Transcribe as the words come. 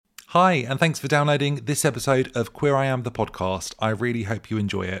Hi, and thanks for downloading this episode of Queer I Am, the podcast. I really hope you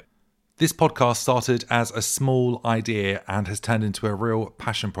enjoy it. This podcast started as a small idea and has turned into a real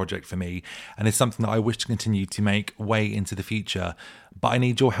passion project for me, and is something that I wish to continue to make way into the future, but I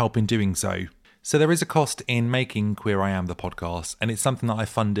need your help in doing so. So there is a cost in making Queer I Am, the podcast, and it's something that I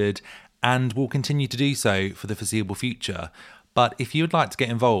funded and will continue to do so for the foreseeable future. But if you'd like to get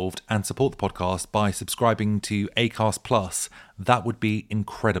involved and support the podcast by subscribing to Acast Plus, that would be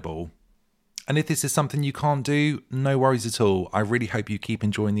incredible. And if this is something you can't do, no worries at all. I really hope you keep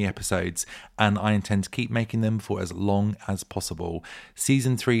enjoying the episodes, and I intend to keep making them for as long as possible.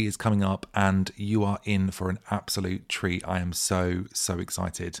 Season 3 is coming up and you are in for an absolute treat. I am so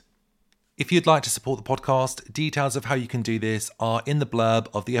excited. If you'd like to support the podcast, details of how you can do this are in the blurb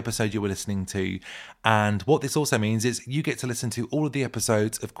of the episode you were listening to. And what this also means is you get to listen to all of the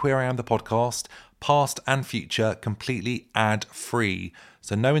episodes of Queer I Am, the podcast, past and future, completely ad-free.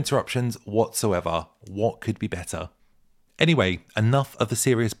 So no interruptions whatsoever. What could be better? Anyway, enough of the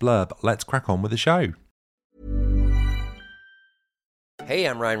serious blurb. Let's crack on with the show. Hey,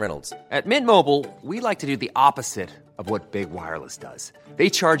 I'm Ryan Reynolds. At Mint Mobile, we like to do the opposite of what Big Wireless does. They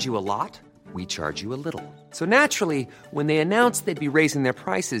charge you a lot. We charge you a little. So naturally, when they announced they'd be raising their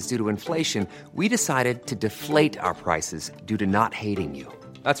prices due to inflation, we decided to deflate our prices due to not hating you.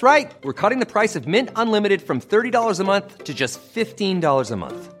 That's right. We're cutting the price of Mint Unlimited from $30 a month to just $15 a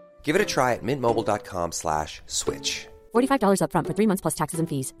month. Give it a try at mintmobile.com/switch. $45 up front for 3 months plus taxes and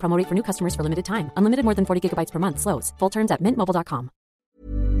fees. Promo rate for new customers for limited time. Unlimited more than 40 gigabytes per month. Slows full terms at mintmobile.com.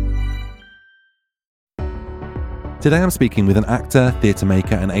 Today I'm speaking with an actor, theatre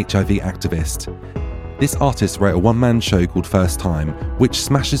maker and HIV activist. This artist wrote a one-man show called First Time, which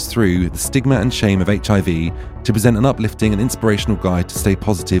smashes through the stigma and shame of HIV to present an uplifting and inspirational guide to stay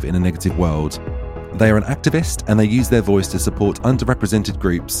positive in a negative world. They are an activist and they use their voice to support underrepresented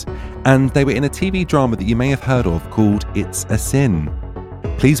groups, and they were in a TV drama that you may have heard of called It's a Sin.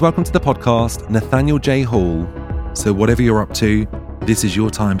 Please welcome to the podcast, Nathaniel J. Hall. So whatever you're up to, this is your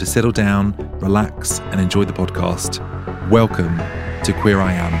time to settle down, relax, and enjoy the podcast. Welcome to Queer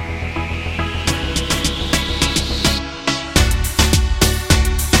I Am.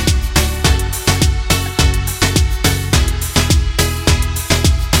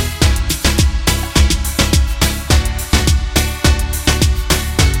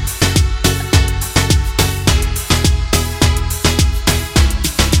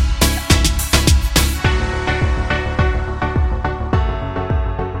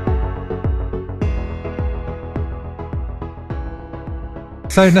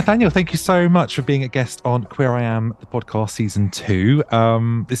 So, Nathaniel, thank you so much for being a guest on Queer I Am, the podcast, season 2.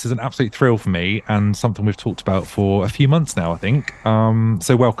 This is an absolute thrill for me and something we've talked about for a few months now, I think.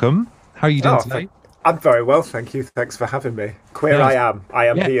 So welcome. How are you doing today? I'm very well, thank you. Thanks for having me. Queer I am. I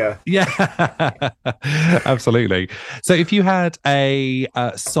am here. Yeah, absolutely. So if you had a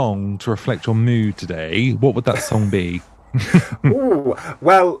song to reflect your mood today, what would that song be? Ooh,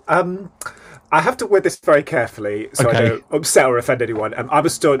 well, I have to word this very carefully so I don't upset or offend anyone. I'm a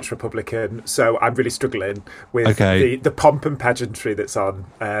staunch Republican, so I'm really struggling with the pomp and pageantry that's on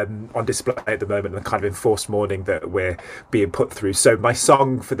display at the moment, and the kind of enforced mourning that we're being put through. So my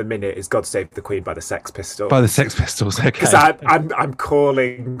song for the minute is "God Save the Queen" by the Sex Pistols. By the Sex Pistols, okay. Because I'm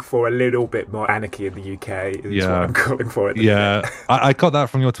calling for a little bit more anarchy in the UK. Is what I'm calling for. At the minute. I got that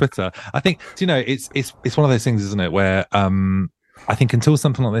from your Twitter. I think it's one of those things, isn't it, where I think until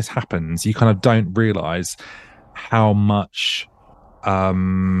something like this happens, you kind of don't realise how much, I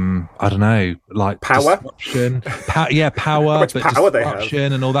don't know, like power, disruption, power, but power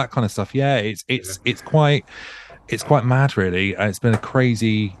disruption and all that kind of stuff. Yeah, it's quite mad, really. It's been a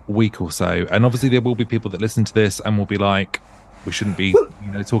crazy week or so, and obviously there will be people that listen to this and will be like, we shouldn't be,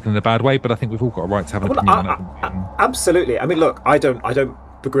 talking in a bad way, but I think we've all got a right to have an opinion on it. Absolutely. I mean, look, I don't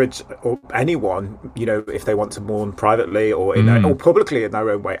begrudge anyone, if they want to mourn privately or or publicly in their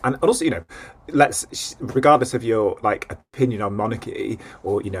own way, and also, let's, regardless of your opinion on monarchy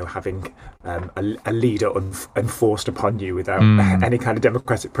or having a leader enforced upon you without any kind of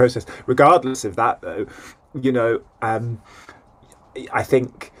democratic process. Regardless of that, though, I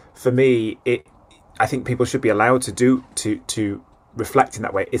think for me, I think people should be allowed to reflect in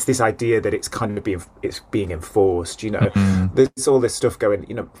that way. It's this idea that it's kind of being enforced. There's all this stuff going.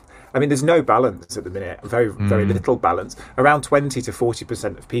 I mean, there's no balance at the minute. Very little balance. Around 20 to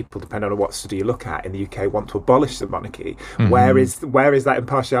 40% of people, depending on what study you look at in the UK, want to abolish the monarchy. Where is that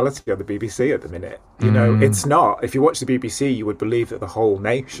impartiality on the BBC at the minute? It's not. If you watch the BBC, you would believe that the whole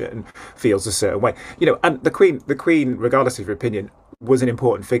nation feels a certain way. And the Queen, regardless of your opinion, was an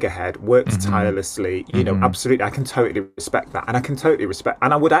important figurehead, worked tirelessly, you know, absolutely. I can totally respect that. And I can totally respect,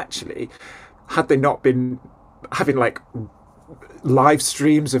 and I would actually, had they not been having like live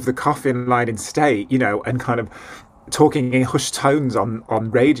streams of the coffin lying in state, you know, and kind of talking in hushed tones on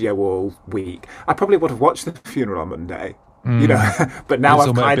radio all week, I probably would have watched the funeral on Monday. You know, but now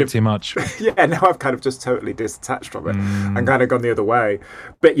I've kind of too much. Yeah, now I've kind of just totally detached from it and kind of gone the other way.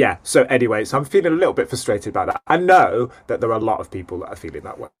 But yeah, so anyway, so I'm feeling a little bit frustrated about that. I know that there are a lot of people that are feeling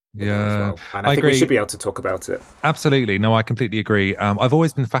that way. Yeah, as well. And I think agree. we should be able to talk about it. Absolutely. No, I completely agree. I've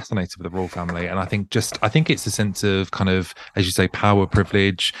always been fascinated with the royal family, and I think it's a sense of kind of, as you say, power,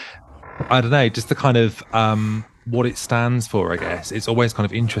 privilege. I don't know, just the kind of what it stands for, I guess. It's always kind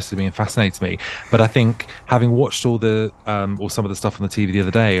of interested me and fascinates me. But I think having watched all the or some of the stuff on the TV the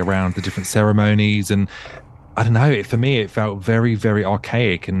other day around the different ceremonies, and I don't know, for me it felt very, very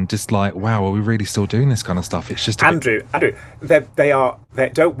archaic and just like, wow, are we really still doing this kind of stuff? It's just Andrew, they are.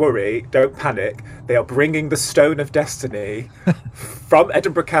 Don't worry, don't panic. They are bringing the Stone of Destiny from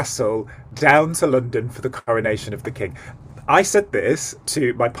Edinburgh Castle down to London for the coronation of the King. I said this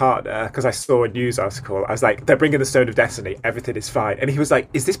to my partner because I saw a news article. I was like, they're bringing the Stone of Destiny. Everything is fine. And he was like,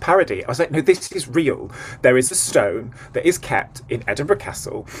 is this parody? I was like, no, this is real. There is a stone that is kept in Edinburgh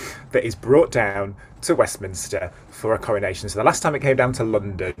Castle that is brought down to Westminster for a coronation. So the last time it came down to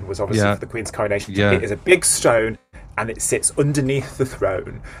London was obviously for the Queen's coronation. Yeah. It is a big stone and it sits underneath the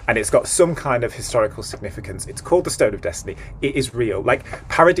throne and it's got some kind of historical significance. It's called the Stone of Destiny. It is real. Like,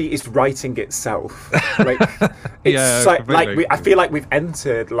 parody is writing itself. Like, it's I feel like we've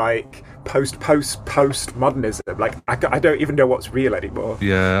entered like post modernism. Like, I don't even know what's real anymore.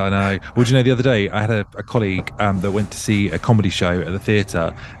 Yeah, I know. Well, do you know, the other day I had a colleague that went to see a comedy show at the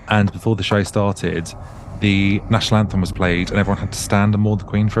theatre, and before the show started, the national anthem was played and everyone had to stand and maul the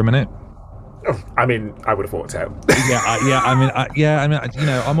Queen for a minute. Oh, I mean, I would have walked out. I mean, you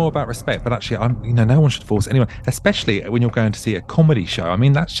know, I'm all about respect, but actually, no one should force anyone, especially when you're going to see a comedy show. I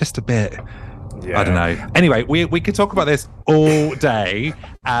mean, that's just a bit. Yeah. I don't know. Anyway, we could talk about this all day,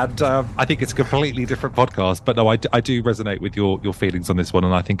 and I think it's a completely different podcast. But no, I do resonate with your feelings on this one,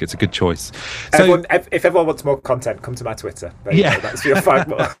 and I think it's a good choice. So, if everyone wants more content, come to my Twitter. That's your 5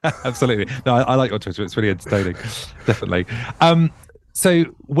 more. Absolutely. No, I like your Twitter. It's really entertaining. Definitely. So,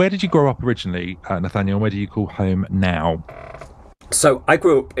 where did you grow up originally, Nathaniel? Where do you call home now? So I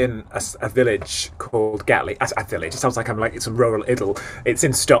grew up in a village called Gatley. A village. It sounds like I'm like some rural idyll. It's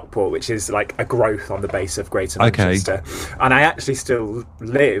in Stockport, which is like a growth on the base of Greater Manchester. And I actually still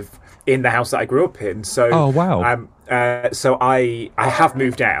live in the house that I grew up in. So, oh wow. So I have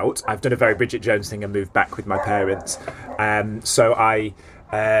moved out. I've done a very Bridget Jones thing and moved back with my parents. So I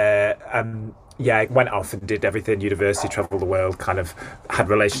went off and did everything, university, travelled the world, kind of had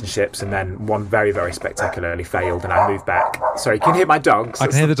relationships, and then one very, very spectacularly failed, and I moved back. Sorry, can you hear my dogs? I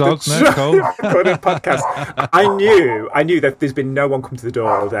can hear the dogs. No, cool. Recording podcast. I knew that there's been no one come to the door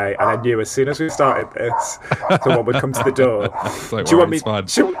all day, and I knew as soon as we started this, someone would come to the door. Do you want me?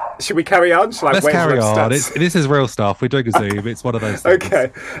 Should we carry on? Let's carry on. This is real stuff. We're doing a Zoom. It's one of those things.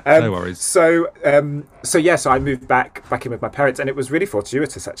 Okay. No worries. So I moved back in with my parents, and it was really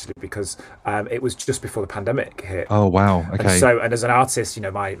fortuitous actually, because it was just before the pandemic hit. Oh wow! Okay. And as an artist, you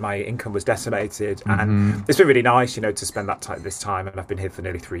know, my income was decimated, and it's been really nice, you know, to spend this time. And I've been here for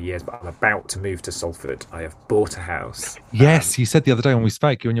nearly 3 years, but I'm about to move to Salford. I have bought a house. Yes, you said the other day when we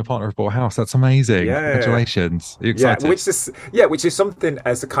spoke, you and your partner have bought a house. That's amazing. Yeah. Congratulations. Are you excited? Which is something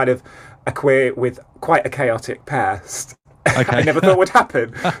as a kind of a queer with quite a chaotic past. Okay. I never thought would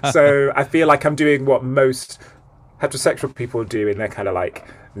happen. So I feel like I'm doing what most heterosexual people do in their kind of like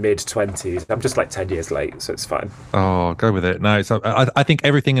mid-20s. I'm just like 10 years late, so it's fine. Oh, go with it. No, so I think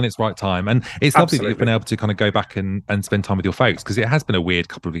everything in its right time, and it's lovely that you've been able to kind of go back and spend time with your folks, because it has been a weird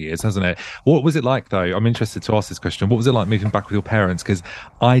couple of years, hasn't it? What was it like, though? I'm interested to ask this question. What was it like moving back with your parents? Because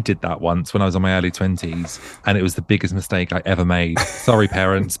I did that once when I was in my early 20s, and it was the biggest mistake I ever made. Sorry,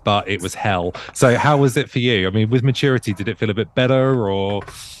 parents, but it was hell. So how was it for you? I mean, with maturity, did it feel a bit better, or...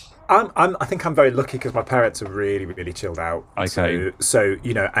 I think I'm very lucky because my parents are really, really chilled out. Okay. So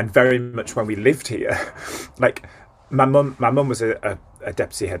you know, and very much when we lived here, like my mum was a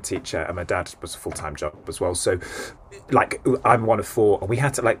deputy head teacher, and my dad was a full-time job as well. So, like, I'm one of 4, and we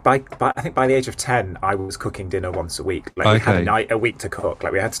had to I think by the age of 10, I was cooking dinner once a week. Like, we had a night a week to cook.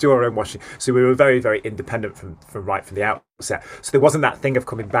 Like, we had to do our own washing. So we were very, very independent from the outset. So there wasn't that thing of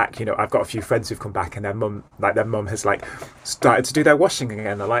coming back. You know, I've got a few friends who've come back, and their mum has like started to do their washing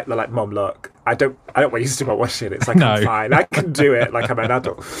again. They're like, Mum, look, I don't want you to do my washing. It's like, no. I'm fine. I can do it. Like, I'm an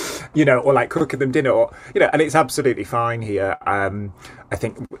adult. You know, or like cooking them dinner, or you know, and it's absolutely fine here. I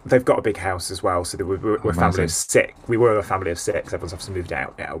think they've got a big house as well. So we're a family of six. We were a family of six. Everyone's obviously moved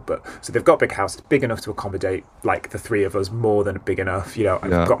out now. But so they've got a big house. It's big enough to accommodate like the three of us, more than big enough. You know,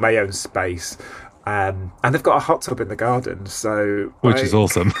 I've got my own space. And they've got a hot tub in the garden, so which is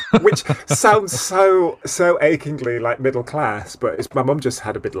awesome. Which sounds so achingly like middle class, but my mum just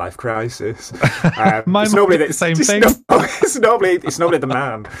had a midlife crisis. My mum did the same thing. It's normally the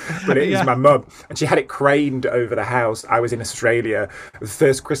man, but it is my mum, and she had it craned over the house. I was in Australia, the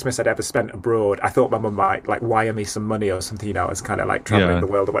first Christmas I'd ever spent abroad. I thought my mum might like wire me some money or something. You know, I was kind of like traveling the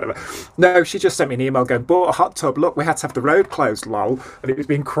world or whatever. No, she just sent me an email going, "Bought a hot tub. Look, we had to have the road closed, lol," and it was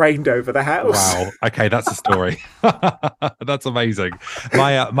being craned over the house. Wow. Okay, that's a story. That's amazing.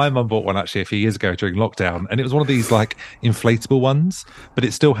 My mum bought one actually a few years ago during lockdown, and it was one of these like inflatable ones, but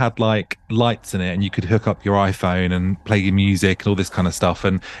it still had like lights in it, and you could hook up your iPhone and play your music and all this kind of stuff.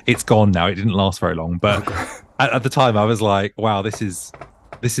 And it's gone now. It didn't last very long, but at the time I was like, wow, this is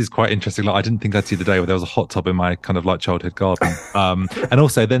quite interesting. Like, I didn't think I'd see the day where there was a hot tub in my kind of like childhood garden. And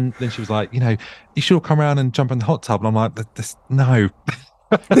also then she was like, you know, you should all come around and jump in the hot tub. And I'm like, no.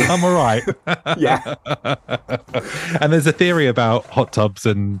 I'm all right. Yeah. And there's a theory about hot tubs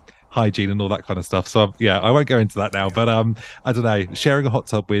and hygiene and all that kind of stuff. So yeah, I won't go into that now. But I don't know, sharing a hot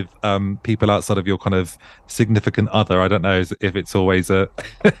tub with people outside of your kind of significant other, I don't know if it's always a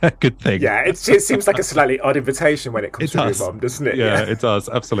good thing. Yeah, it seems like a slightly odd invitation when it comes from your mum, doesn't it? Yeah, it does,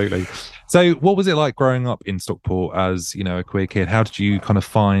 absolutely. So what was it like growing up in Stockport as, you know, a queer kid? How did you kind of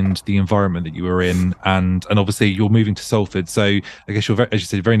find the environment that you were in? And obviously you're moving to Salford, so I guess you're, as you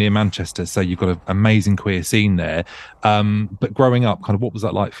said, very near Manchester, so you've got an amazing queer scene there. But growing up, kind of what was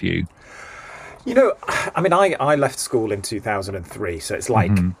that like for you? You know, I mean, I left school in 2003, so it's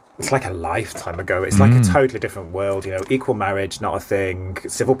like it's like a lifetime ago. It's like a totally different world. You know, equal marriage, not a thing.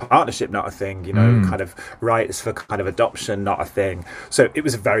 Civil partnership, not a thing. You know, kind of rights for kind of adoption, not a thing. So it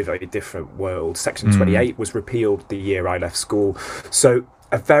was a very, very different world. Section 28 was repealed the year I left school. So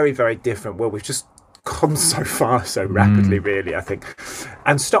a very, very different world. We've just come so far so rapidly, really, I think.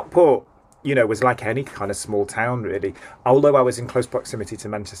 And Stockport, you know, was like any kind of small town, really. Although I was in close proximity to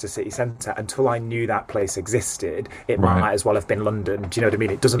Manchester city centre, until I knew that place existed, it might as well have been London. Do you know what I mean?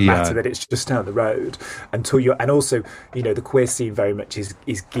 It doesn't matter that it's just down the road. And also, you know, the queer scene very much is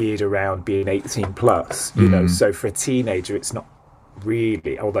geared around being 18 plus, you know, so for a teenager, it's not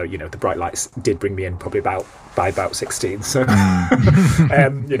really, although, you know, the bright lights did bring me in probably by about 16. So,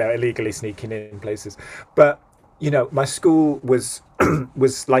 you know, illegally sneaking in places. But, you know, my school was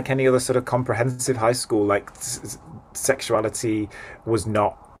like any other sort of comprehensive high school. Like sexuality was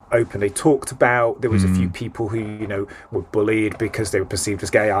not openly talked about. There was a few people who, you know, were bullied because they were perceived as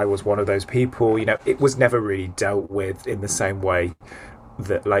gay. I was one of those people. You know, it was never really dealt with in the same way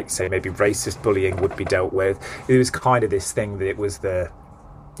that, like, say, maybe racist bullying would be dealt with. It was kind of this thing that it was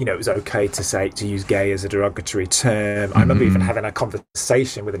you know, it was okay to use gay as a derogatory term. I remember even having a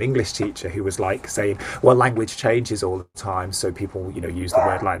conversation with an English teacher who was like saying, well, language changes all the time, so people, you know, use the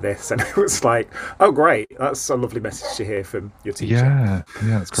word like this. And it was like, oh, great, that's a lovely message to hear from your teacher.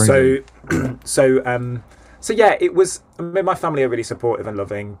 Yeah, it's crazy. So yeah, it was, I mean, my family are really supportive and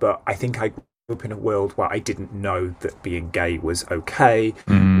loving, but I think I grew up in a world where I didn't know that being gay was okay,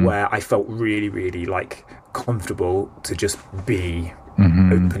 where I felt really, really like comfortable to just be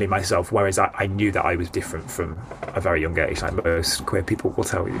openly myself, whereas I knew that I was different from a very young age, like most queer people will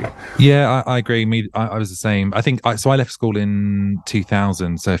tell you. Yeah, I agree. I was the same. I think so I left school in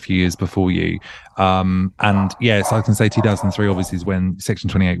 2000, so a few years before you. And yeah, so I can say 2003 obviously is when Section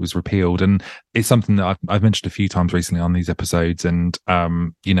 28 was repealed, and it's something that I've mentioned a few times recently on these episodes, and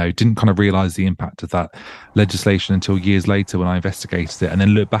you know, didn't kind of realise the impact of that legislation until years later when I investigated it, and then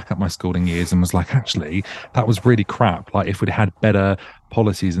looked back at my schooling years and was like, actually, that was really crap. Like, if we'd had better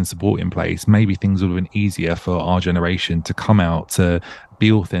policies and support in place, maybe things would have been easier for our generation to come out, to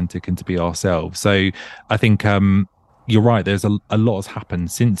be authentic and to be ourselves. So I think you're right, there's a lot has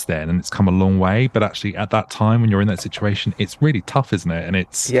happened since then, and it's come a long way, but actually at that time when you're in that situation, it's really tough, isn't it? And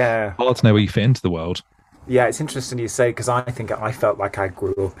it's hard to know where you fit into the world. Yeah, it's interesting you say, because I think I felt like I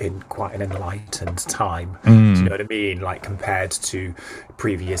grew up in quite an enlightened time. Do you know what I mean? Like, compared to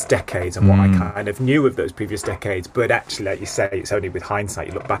previous decades and what I kind of knew of those previous decades. But actually, like you say, it's only with hindsight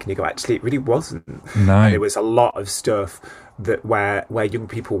you look back and you go, actually, it really wasn't. No. And there was a lot of stuff that where young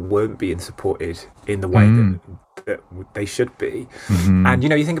people weren't being supported in the way that they should be. And, you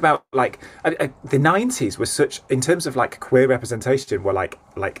know, you think about, like, the 90s was such, in terms of, like, queer representation, were like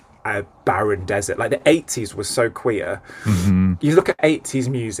a barren desert. Like the 80s was so queer. Mm-hmm. You look at 80s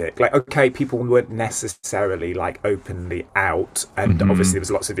music, like, okay, people weren't necessarily like openly out, and Mm-hmm. obviously there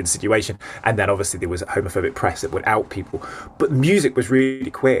was lots of insinuation, and then obviously there was homophobic press that would out people, but music was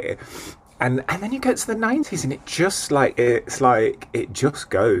really queer. And then you get to the 90s and it just it just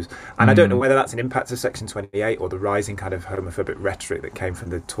goes. And I don't know whether that's an impact of Section 28 or the rising kind of homophobic rhetoric that came from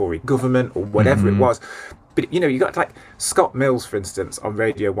the Tory government or whatever it was. But, you got like Scott Mills, for instance, on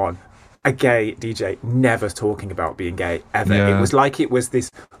Radio 1, a gay DJ, never talking about being gay, ever. Yeah. It was like it was this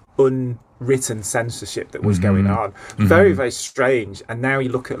unwritten censorship that was going on. Very, very strange. And now you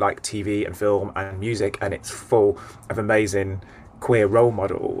look at like TV and film and music and it's full of amazing queer role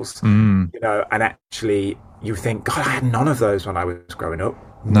models, and actually you think, God, I had none of those when I was growing up.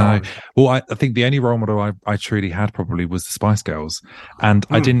 No. Well, I think the only role model I truly had probably was the Spice Girls. And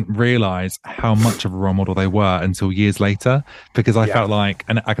I didn't realise how much of a role model they were until years later, because I felt like,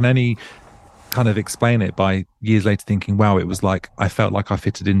 and I can only kind of explain it by years later thinking, wow, it was like I felt like I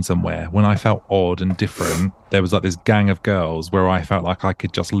fitted in somewhere. When I felt odd and different, there was like this gang of girls where I felt like I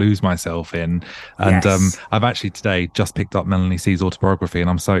could just lose myself in. And I've actually today just picked up Melanie C's autobiography, and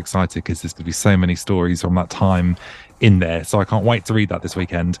I'm so excited because there's going to be so many stories from that time in there, so I can't wait to read that this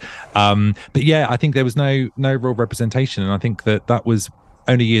weekend. But yeah, I think there was no real representation, and I think that was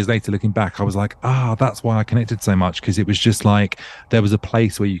only years later looking back, I was like, that's why I connected so much, because it was just like there was a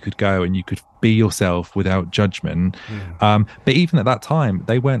place where you could go and you could be yourself without judgment. But even at that time,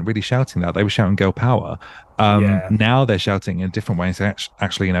 they weren't really shouting that. They were shouting girl power. Now they're shouting in a different way. So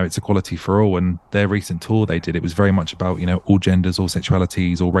actually, it's equality for all. And their recent tour they did, it was very much about, all genders, all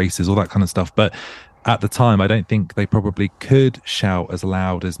sexualities, all races, all that kind of stuff. But at the time, I don't think they probably could shout as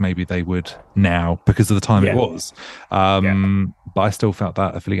loud as maybe they would now because of the time it was. But I still felt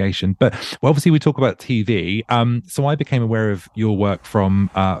that affiliation. But obviously, we talk about TV. So I became aware of your work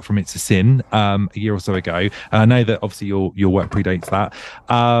from It's a Sin a year or so ago. And I know that obviously your work predates that.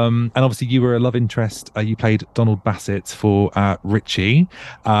 And obviously, you were a love interest. You played Donald Bassett for Richie,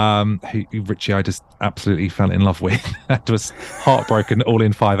 who Richie I just absolutely fell in love with. I was heartbroken all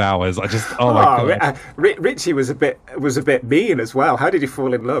in 5 hours. I just my God. Richie was a bit mean as well. How did he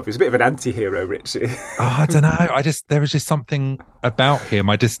fall in love? He was a bit of an anti-hero, Richie. I don't know. There was just something about him.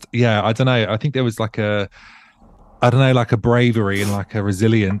 I don't know. I think there was like a bravery and like a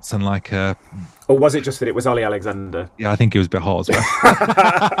resilience and like a. Or was it just that it was Ollie Alexander? Yeah, I think he was a bit hot as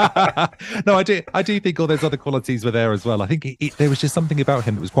well. No, I do think all those other qualities were there as well. I think there was just something about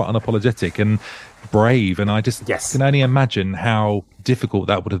him that was quite unapologetic and brave, and I just can only imagine how difficult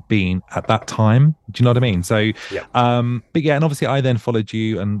that would have been at that time. Do you know what I mean? So, but yeah, and obviously I then followed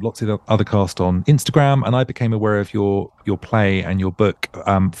you and lots of the other cast on Instagram, and I became aware of your play and your book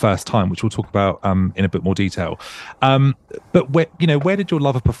First Time, which we'll talk about in a bit more detail. But where did your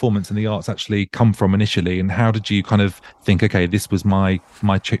love of performance and the arts actually come from initially, and how did you kind of think, okay, this was my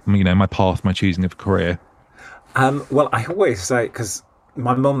path, my choosing of a career? Well, I always say, because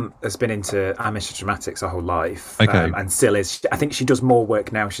my mum has been into amateur dramatics her whole life, and still is. I think she does more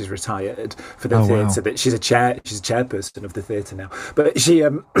work now. She's retired for the theatre. That she's a chairperson of the theatre now. But she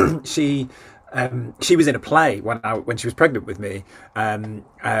was in a play when she was pregnant with me, and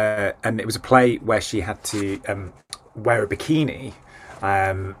it was a play where she had to wear a bikini.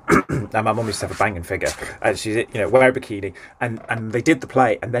 And my mum used to have a banging figure, and she's wear a bikini, and they did the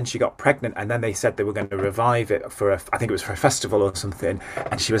play, and then she got pregnant, and then they said they were going to revive it for I think it was for a festival or something,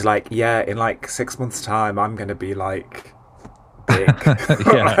 and she was like, in like 6 months' time I'm going to be like big.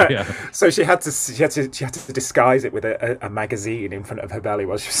 So she had to disguise it with a magazine in front of her belly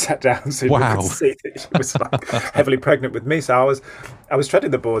while she was sat down, so you could see that she was like heavily pregnant with me. So I was treading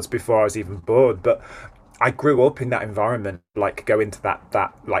the boards before I was even born, but I grew up in that environment, like going to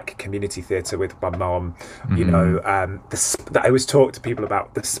that like community theatre with my mum. I always talk to people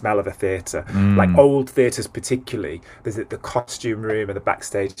about the smell of a theatre, like old theatres particularly. There's the costume room and the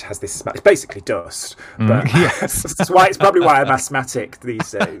backstage has this smell. It's basically dust, but it's probably why I'm asthmatic these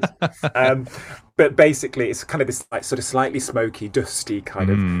days. But basically, it's kind of this like sort of slightly smoky, dusty kind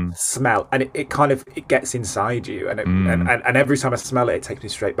of smell, and it gets inside you, and every time I smell it, it takes me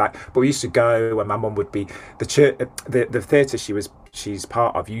straight back. But we used to go when my mum would be the church, the theatre she's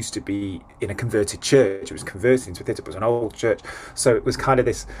part of used to be in a converted church. It was converted into a theatre, but it was an old church, so it was kind of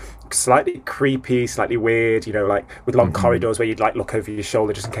this slightly creepy, slightly weird, like with long corridors where you'd like look over your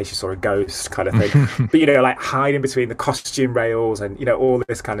shoulder just in case you saw a ghost kind of thing. But like hiding between the costume rails and all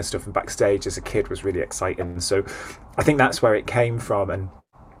this kind of stuff, and backstage as a kid was really exciting. So I think that's where it came from. And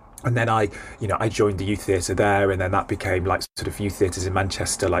And then I joined the youth theatre there, and then that became like sort of youth theatres in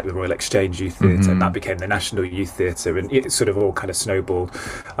Manchester, like the Royal Exchange Youth Theatre, and that became the National Youth Theatre, and it sort of all kind of snowballed.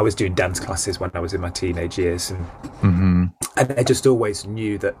 I was doing dance classes when I was in my teenage years, and I just always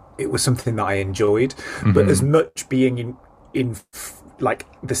knew that it was something that I enjoyed, but as much being in like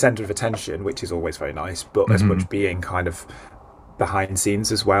the centre of attention, which is always very nice, but as much being kind of behind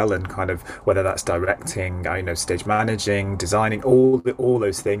scenes as well, and kind of whether that's directing, stage managing, designing, all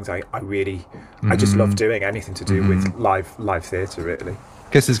those things. I just love doing anything to do with live theatre, really.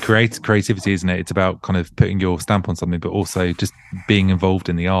 I guess it's creativity, isn't it? It's about kind of putting your stamp on something, but also just being involved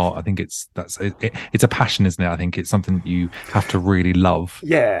in the art. I think it's a passion, isn't it? I think it's something that you have to really love.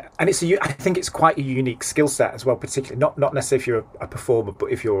 Yeah, and I think it's quite a unique skill set as well, particularly not necessarily if you're a performer, but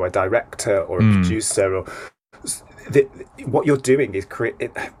if you're a director or a producer or what you're doing is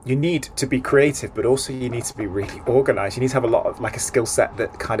you need to be creative, but also you need to be really organized. You need to have a lot of like a skill set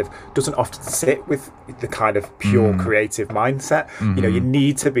that kind of doesn't often sit with the kind of pure creative mindset. You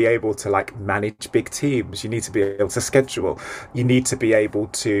need to be able to like manage big teams. You need to be able to schedule. You need to be able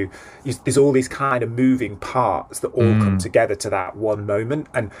to there's all these kind of moving parts that all come together to that one moment,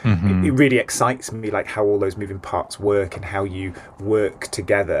 and it really excites me, like how all those moving parts work and how you work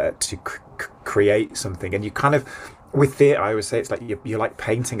together to create something. And you kind of, with theatre, I always say it's like you're like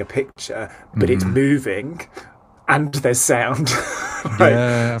painting a picture, but it's moving and there's sound. Right?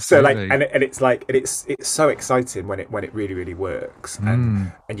 Yeah, so like, absolutely. and it's like it's so exciting when it really, really works,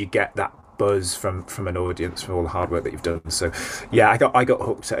 and you get that buzz from an audience from all the hard work that you've done. So yeah, I got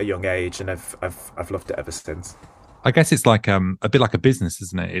hooked at a young age, and I've loved it ever since. I guess it's like a bit like a business,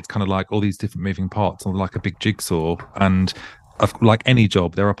 isn't it? It's kind of like all these different moving parts, or like a big jigsaw. And like any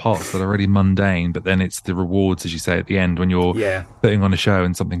job, there are parts that are really mundane, but then it's the rewards, as you say, at the end when you're putting on a show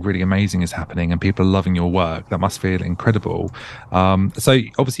and something really amazing is happening and people are loving your work. That must feel incredible. So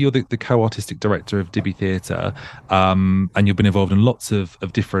obviously you're the co-artistic director of Dibby Theatre, and you've been involved in lots of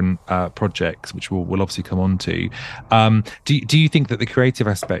different projects, which we'll obviously come on to. Do you think that the creative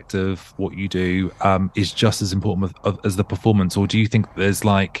aspect of what you do is just as important as the performance, or do you think there's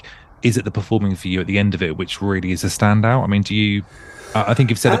like, is it the performing for you at the end of it which really is a standout? I mean, do you I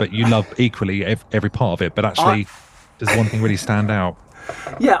think you've said about you love equally every part of it, but actually does one thing really stand out?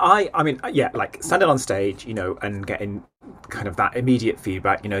 Yeah, I mean, like standing on stage, and getting kind of that immediate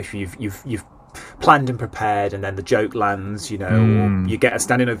feedback, if you've planned and prepared, and then the joke lands, or you get a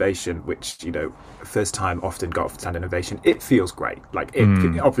standing ovation, which first time often got a standing ovation. It feels great. Like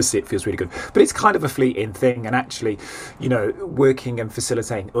obviously it feels really good, but it's kind of a fleeting thing. And actually, working and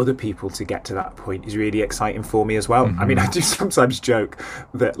facilitating other people to get to that point is really exciting for me as well. I mean, I do sometimes joke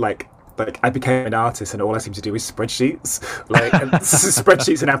that like I became an artist and all I seem to do is spreadsheets,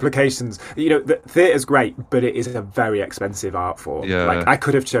 spreadsheets and applications. The theatre's great, but it is a very expensive art form. Yeah. Like I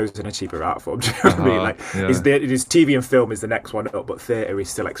could have chosen a cheaper art form. Do you know what I mean? Like it is TV and film is the next one up, but theatre is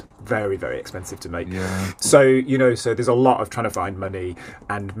still very, very expensive to make. Yeah. So so there's a lot of trying to find money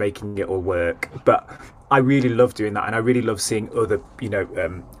and making it all work. But I really love doing that, and I really love seeing other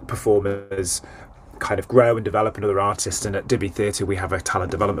performers kind of grow and develop, another artist. And at Dibby Theatre we have a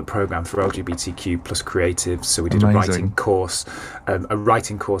talent development program for LGBTQ plus creatives, so we did a writing course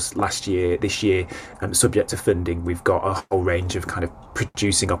this year, subject to funding. We've got a whole range of kind of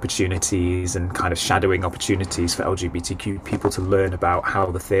producing opportunities and kind of shadowing opportunities for LGBTQ people to learn about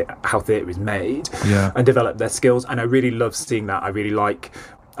how theatre is made and develop their skills. And I really love seeing that. I really like,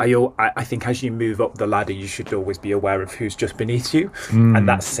 I think as you move up the ladder, you should always be aware of who's just beneath you. And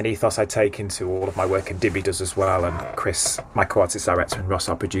that's an ethos I take into all of my work, and Dibby does as well. And Chris, my co-artist director, and Ross,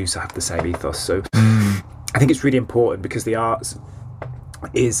 our producer, have the same ethos. So I think it's really important, because the arts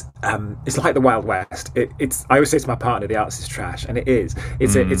is it's like the Wild West. It's I always say to my partner, the arts is trash, and it is.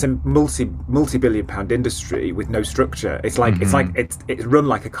 It's a multi-billion pound industry with no structure. It's run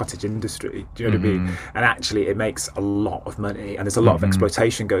like a cottage industry. Do you know what I mean? And actually, it makes a lot of money, and there's a lot of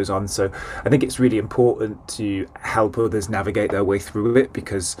exploitation goes on. So I think it's really important to help others navigate their way through it,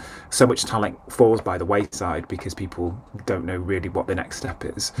 because so much talent falls by the wayside because people don't know really what the next step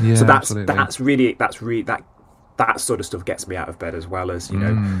is. Yeah, so that sort of stuff gets me out of bed, as well as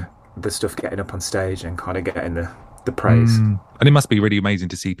the stuff getting up on stage and kind of getting the praise. And it must be really amazing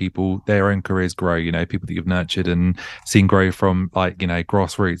to see people, their own careers grow, people that you've nurtured and seen grow from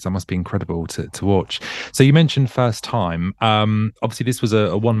grassroots. That must be incredible to watch. So you mentioned First Time. Obviously this was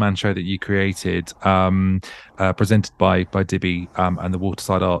a one-man show that you created, presented by Dibby and the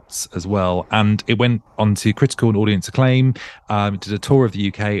Waterside Arts as well. And it went on to critical and audience acclaim. It did a tour of the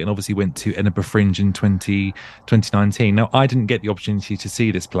UK and obviously went to Edinburgh Fringe in 2019. Now, I didn't get the opportunity to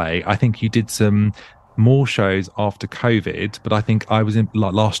see this play. I think you did some more shows after COVID, but I think I was in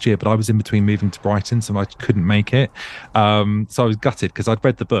like last year, but I was in between moving to Brighton, so I couldn't make it. So I was gutted because I'd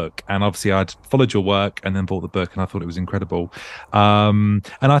read the book and obviously I'd followed your work and then bought the book and I thought it was incredible. And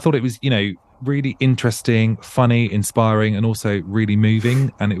I thought it was, really interesting, funny, inspiring, and also really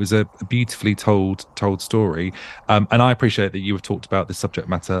moving. And it was a beautifully told story. And I appreciate that you have talked about this subject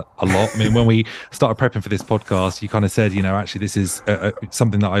matter a lot. I mean, when we started prepping for this podcast, you kind of said, actually, this is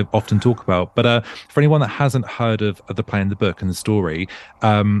something that I often talk about. But for anyone that hasn't heard of the play and the book and the story,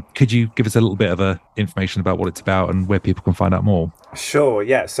 could you give us a little bit of information about what it's about and where people can find out more? Sure,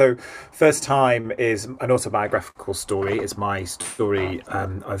 yeah. So First Time is an autobiographical story. It's my story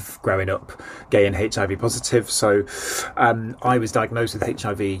of growing up gay and HIV positive. So I was diagnosed with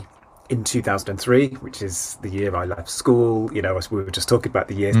HIV in 2003, which is the year I left school. As we were just talking about,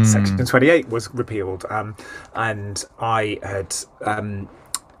 the year Section 28 was repealed. And I had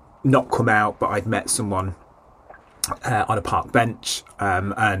not come out, but I'd met someone on a park bench,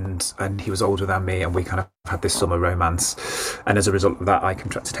 and he was older than me, and we kind of had this summer romance, and as a result of that I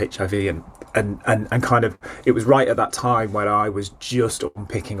contracted HIV, and kind of it was right at that time when I was just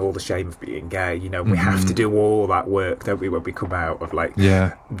unpicking all the shame of being gay. We have to do all that work, don't we, when we come out, of like,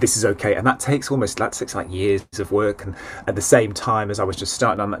 this is okay, and that takes like years of work. And at the same time as I was just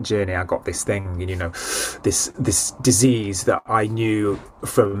starting on that journey, I got this thing, this disease that I knew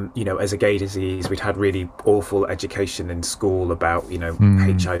from, as a gay disease. We'd had really awful education in school about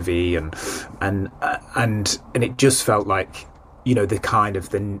HIV, and it just felt like the kind of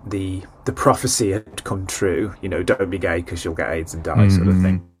the prophecy had come true. Don't be gay because you'll get AIDS and die, sort of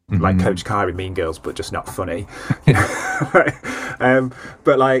thing. Like Coach Kyrie in Mean Girls, but just not funny.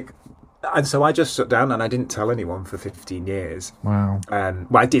 But like, and so I just shut down and I didn't tell anyone for 15 years. Wow. Well,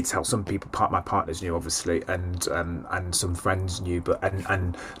 I did tell some people. My partners knew, obviously, and some friends knew, but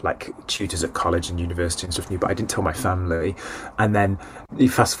and like tutors at college and university and stuff knew, but I didn't tell my family. And then you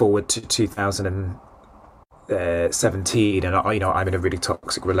fast forward to 2017, and I'm in a really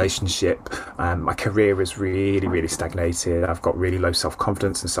toxic relationship. My career is really, really stagnated. I've got really low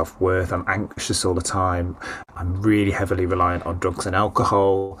self-confidence and self-worth. I'm anxious all the time. I'm really heavily reliant on drugs and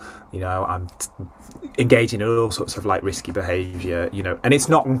alcohol. I'm engaging in all sorts of like risky behaviour. And it's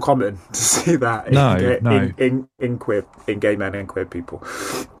not uncommon to see that in gay men and queer people.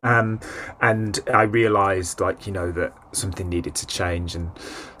 And I realised that something needed to change, and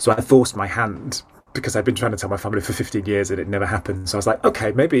so I forced my hand, because I'd been trying to tell my family for 15 years and it never happened. So I was like,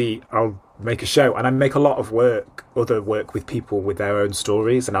 okay, maybe I'll make a show. And I make a lot of other work with people with their own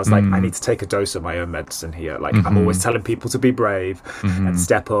stories. And I was like, I need to take a dose of my own medicine here. Like, I'm always telling people to be brave and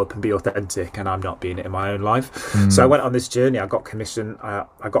step up and be authentic, and I'm not being it in my own life. So I went on this journey. I got commissioned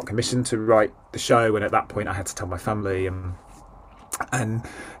to write the show. And at that point I had to tell my family, and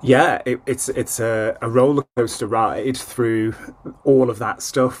yeah, it's a roller coaster ride through all of that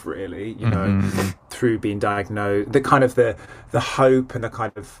stuff, really. Through being diagnosed, the kind of the hope and the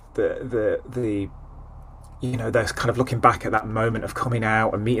kind of the there's kind of looking back at that moment of coming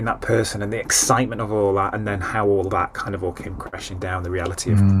out and meeting that person and the excitement of all that, and then how all that kind of all came crashing down, the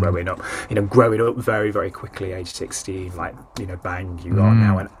reality of growing up very, very quickly, age 16, like, bang, you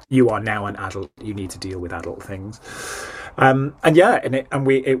are now an adult, you need to deal with adult things.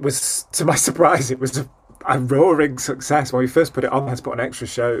 It was, to my surprise, it was a roaring success. When we first put it on, I had to put on extra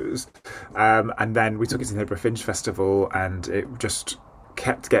shows, and then we took it to the Edinburgh Fringe Festival, and it just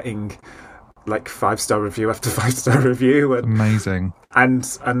kept getting like 5-star review after 5-star review. And, amazing.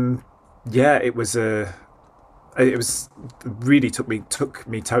 And yeah, it was really took me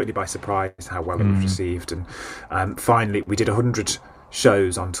totally by surprise how well it was received. And finally we did 100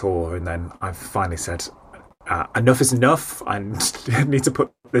 shows on tour, and then I finally said, enough is enough. I need to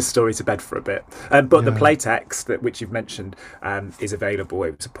put this story to bed for a bit. But the play text, which you've mentioned, is available.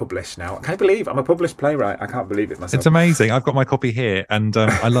 It's published now. I can't believe I'm a published playwright. I can't believe it myself. It's amazing. I've got my copy here, and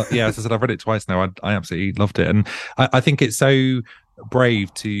I love. Yeah, as I said, I've read it twice now. I absolutely loved it, and I think it's so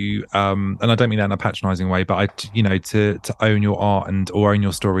brave to and I don't mean that in a patronising way, but to own your art or own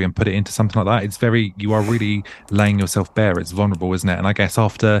your story and put it into something like that. You are really laying yourself bare. It's vulnerable, isn't it? And I guess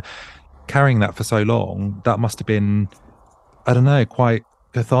after carrying that for so long, that must have been, I don't know, quite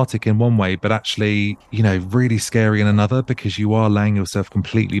cathartic in one way, but actually, really scary in another, because you are laying yourself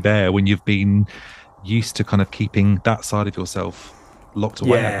completely bare when you've been used to kind of keeping that side of yourself locked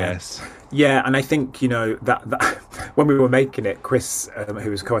away, I guess. Yeah, and I think, that when we were making it, Chris,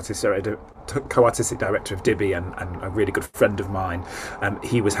 who was co-artistic director of Dibby and a really good friend of mine,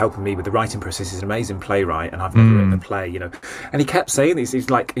 he was helping me with the writing process. He's an amazing playwright, and I've never written a play, and he kept saying these. He's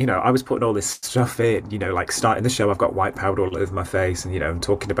like, I was putting all this stuff in, like starting the show, I've got white powder all over my face, and I'm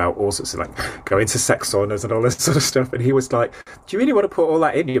talking about all sorts of like going to sex saunas and all this sort of stuff, and he was like, do you really want to put all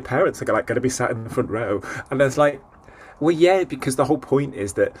that in? Your parents are like going to be sat in the front row. And I was like, well, yeah, because the whole point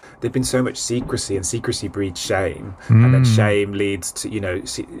is that there's been so much secrecy, and secrecy breeds shame, and then shame leads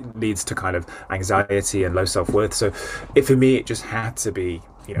to kind of anxiety and low self-worth. So for me, it just had to be,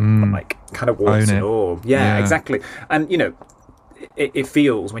 like kind of warts and all. Yeah, exactly. And it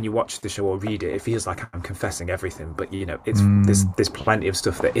feels, when you watch the show or read it, it feels like I'm confessing everything, but it's there's plenty of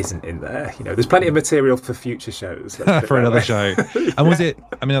stuff that isn't in there. There's plenty of material for future shows for another show. And was it?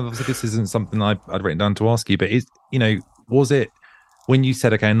 I mean, obviously, this isn't something I'd written down to ask you, but was it when you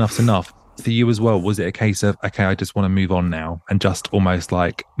said, okay, enough's enough for you as well? Was it a case of, okay, I just want to move on now and just almost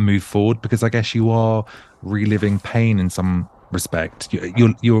like move forward? Because I guess you are reliving pain in some respect.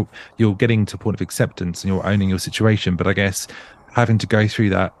 You're getting to a point of acceptance and you're owning your situation, but I guess having to go through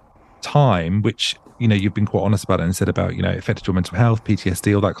that time, which you've been quite honest about it and said about affected your mental health,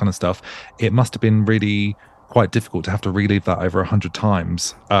 PTSD, all that kind of stuff, it must have been really quite difficult to have to relive that over 100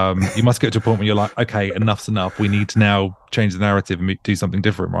 times. You must get to a point where you're like, okay, enough's enough, we need to now change the narrative and do something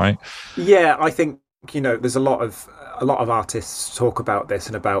different, right? Yeah, I think there's a lot of artists talk about this,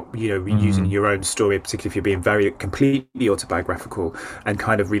 and about using your own story, particularly if you're being very completely autobiographical and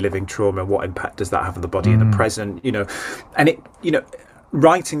kind of reliving trauma, and what impact does that have on the body in the present, and it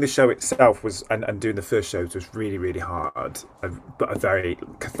writing the show itself was, and doing the first shows was really, really hard, but a very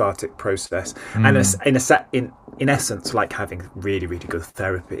cathartic process, and in essence like having really, really good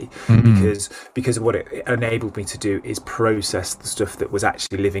therapy, because what it enabled me to do is process the stuff that was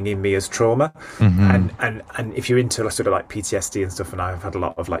actually living in me as trauma, and if you're into sort of like PTSD and stuff, and I've had a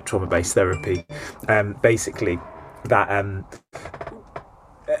lot of like trauma-based therapy, basically that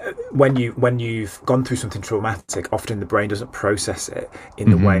when you've gone through something traumatic, often the brain doesn't process it in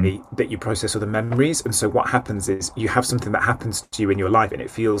the way that you process other memories. And so what happens is you have something that happens to you in your life, and it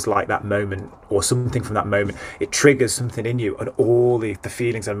feels like that moment, or something from that moment, it triggers something in you, and all the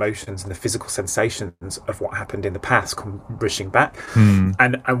feelings and emotions and the physical sensations of what happened in the past come rushing back.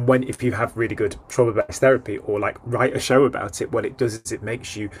 And if you have really good trauma-based therapy, or like write a show about it, what it does is it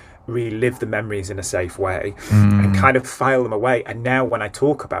makes you relive the memories in a safe way, and kind of file them away. And now when I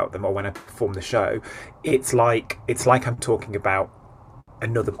talk about them, or when I perform the show, it's like I'm talking about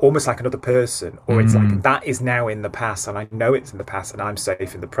almost like another person, or it's like that is now in the past, and I know it's in the past, and I'm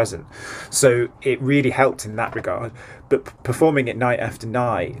safe in the present. So it really helped in that regard. But performing it night after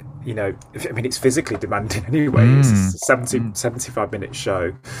night, it's physically demanding anyway. It's a 75-minute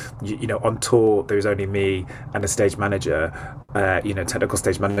show. On tour there was only me and a stage manager, technical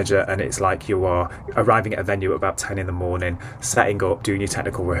stage manager, and it's like you are arriving at a venue at about 10 in the morning, setting up, doing your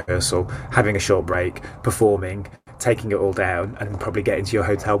technical rehearsal, having a short break, performing, taking it all down, and probably getting to your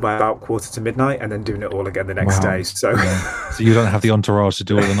hotel by about 1:45, and then doing it all again the next day. So so you don't have the entourage to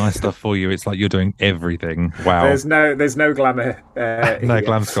do all the nice stuff for you. It's like you're doing everything. Wow. There's no glamour. No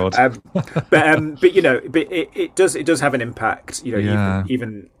glam squad. But it does have an impact.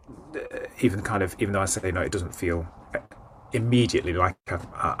 Even kind of, even though I say it doesn't feel immediately like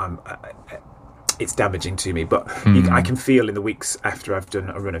I'm it's damaging to me, but I can feel in the weeks after I've done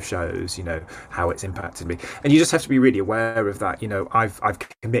a run of shows, how it's impacted me. And you just have to be really aware of that. I've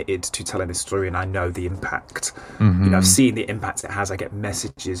committed to telling this story, and I know the impact. I've seen the impact it has. I get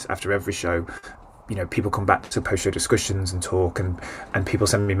messages after every show. People come back to post-show discussions and talk, and people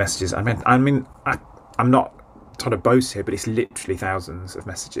send me messages. I'm not trying to boast here, but it's literally thousands of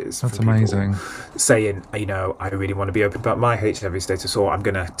messages. That's amazing. Saying, I really want to be open about my HIV status, or I'm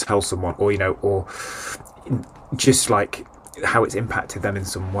going to tell someone, or just like how it's impacted them in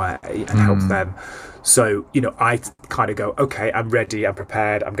some way and help them. So, I kind of go, okay, I'm ready, I'm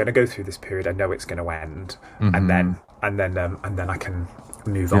prepared, I'm going to go through this period. I know it's going to end, and then I can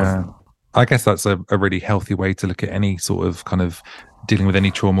move on. I guess that's a really healthy way to look at any sort of kind of dealing with any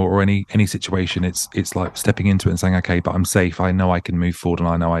trauma or any situation. It's like stepping into it and saying, okay, but I'm safe. I know I can move forward, and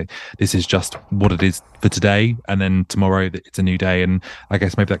I know this is just what it is for today, and then tomorrow it's a new day. And I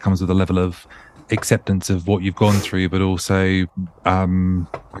guess maybe that comes with a level of acceptance of what you've gone through, but also I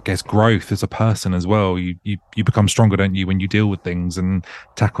guess growth as a person as well. You become stronger, don't you, when you deal with things and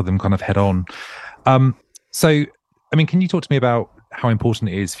tackle them kind of head on. So I mean, can you talk to me about how important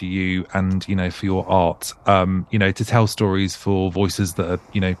it is for you and, for your art, to tell stories for voices that are,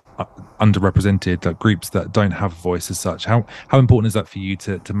 underrepresented, like groups that don't have a voice as such? How important is that for you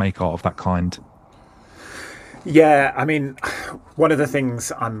to make art of that kind? Yeah, I mean, one of the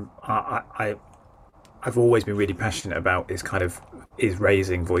things I've always been really passionate about is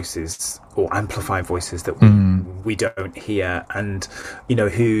raising voices or amplifying voices that we don't hear, and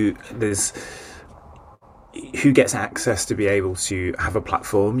who gets access to be able to have a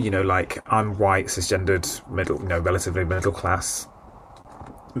platform. Like, I'm white, cisgendered, relatively middle class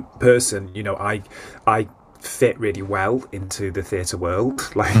person. I fit really well into the theatre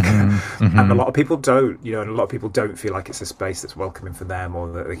world, and a lot of people don't, and a lot of people don't feel like it's a space that's welcoming for them,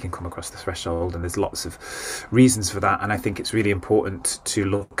 or that they can come across the threshold, and there's lots of reasons for that. And I think it's really important to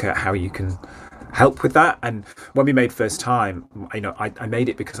look at how you can help with that. And when we made First Time, I made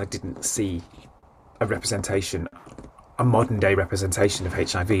it because I didn't see a modern day representation of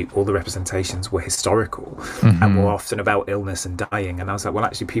HIV. All the representations were historical and were often about illness and dying. And I was like, well,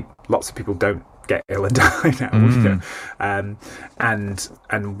 actually, lots of people don't get ill and die now.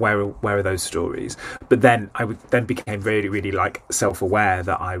 And where are those stories? But then I became really, really like self-aware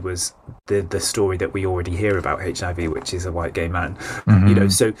that I was the story that we already hear about HIV, which is a white gay man.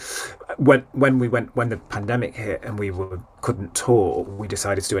 So when the pandemic hit and we couldn't tour, we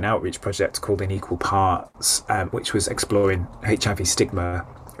decided to do an outreach project called In Equal Parts, which was exploring HIV stigma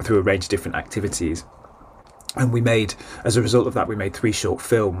through a range of different activities. And as a result of that, we made 3 short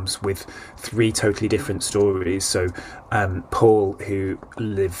films with 3 totally different stories. So Paul, who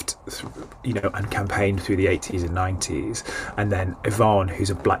lived, and campaigned through the 80s and 90s, and then Yvonne, who's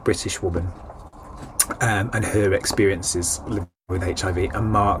a Black British woman, and her experiences living with HIV,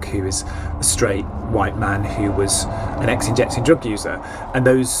 and Mark, who is a straight white man who was an ex-injecting drug user. And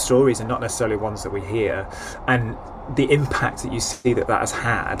those stories are not necessarily ones that we hear, and the impact that you see that has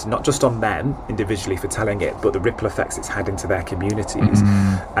had, not just on them individually for telling it, but the ripple effects it's had into their communities.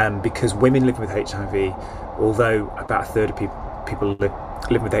 Because women living with HIV, although about a third of people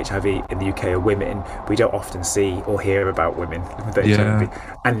living with HIV in the UK are women, we don't often see or hear about women living with HIV.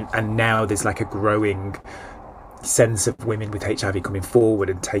 And now there's like a growing sense of women with HIV coming forward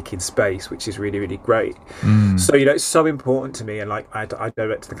and taking space, which is really, really great. So, it's so important to me. And like, I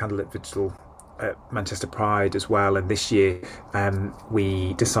direct the Candlelit Vigil at Manchester Pride as well, and this year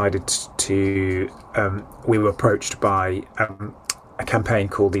we decided to we were approached by a campaign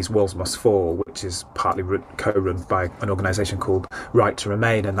called These Walls Must Fall, which is partly co-run by an organisation called Right to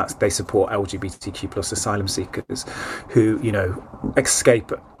Remain, and they support LGBTQ plus asylum seekers who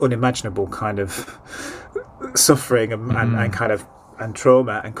escape unimaginable kind of suffering and kind of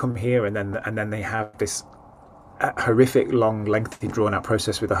trauma, and come here, and then they have this horrific, long, lengthy, drawn-out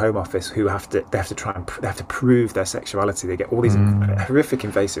process with the Home Office, who have to prove their sexuality. They get all these horrific,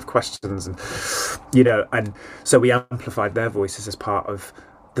 invasive questions, and so we amplified their voices as part of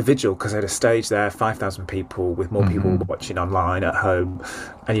the vigil, because I had a stage there, 5,000 people, with more people watching online at home,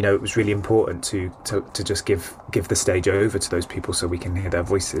 and it was really important to just give the stage over to those people so we can hear their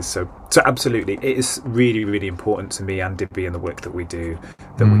voices. So absolutely, it is really, really important to me and Dibby and the work that we do,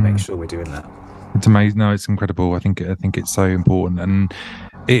 that we make sure we're doing that. It's amazing. No, it's incredible. I think it's so important, and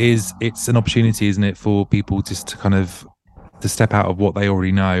it's an opportunity, isn't it, for people just to kind of to step out of what they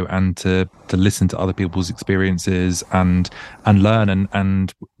already know and to listen to other people's experiences and learn,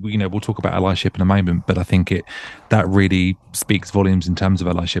 and we'll talk about allyship in a moment, but I think that really speaks volumes in terms of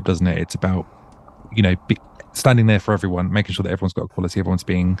allyship, doesn't it? It's about standing there for everyone, making sure that everyone's got equality, everyone's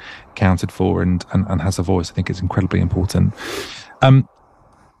being counted for and has a voice. I think it's incredibly important.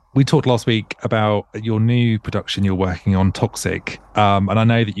 We talked last week about your new production you're working on, Toxic, and I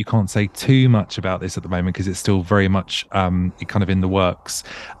know that you can't say too much about this at the moment because it's still very much kind of in the works.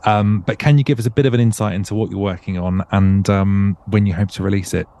 But can you give us a bit of an insight into what you're working on and when you hope to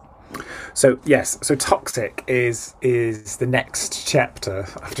release it? So yes, Toxic is the next chapter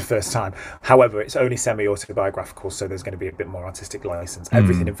after First Time. However, it's only semi-autobiographical, so there's going to be a bit more artistic license.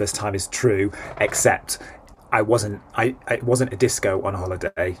 Everything in First Time is true, except it wasn't a disco on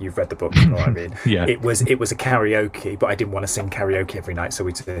holiday. You've read the book, you know what I mean? Yeah. It was a karaoke, but I didn't want to sing karaoke every night, so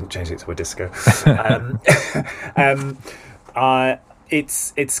we changed it to a disco.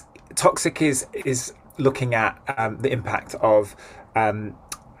 It's Toxic is looking at the impact of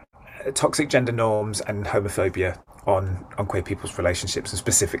toxic gender norms and homophobia on queer people's relationships, and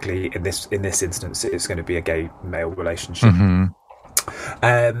specifically in this instance, it's going to be a gay male relationship.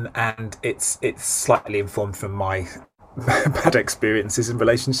 And it's slightly informed from my bad experiences in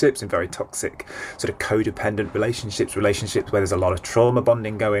relationships, in very toxic sort of codependent relationships where there's a lot of trauma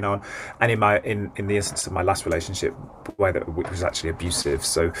bonding going on, and in the instance of my last relationship, which was actually abusive.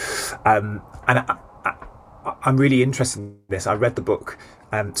 So and I'm really interested in this. I read the book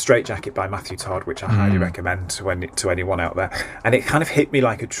Straight Jacket by Matthew Todd, which I highly recommend to anyone out there. And it kind of hit me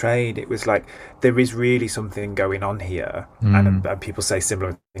like a train. It was like, there is really something going on here. And people say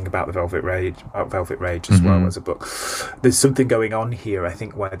similar thing about the Velvet Rage as well as a book. There's something going on here, I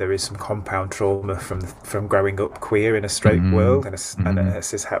think, where there is some compound trauma from growing up queer in a straight world and a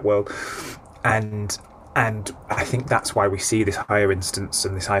cis-het world. And I think that's why we see this higher instance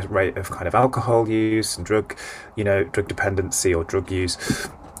and this high rate of kind of alcohol use and drug dependency or drug use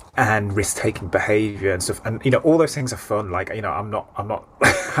and risk-taking behaviour and stuff. And all those things are fun. Like, I'm no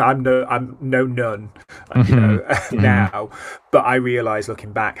nun, now, but I realise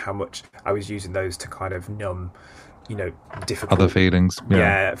looking back how much I was using those to kind of numb, difficult other feelings,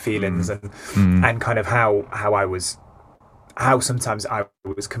 feelings, and kind of how sometimes I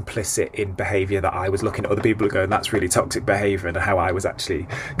was complicit in behaviour that I was looking at other people and going, that's really toxic behaviour, and how I was actually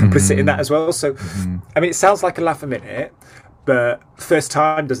complicit in that as well. So, I mean, it sounds like a laugh a minute, but first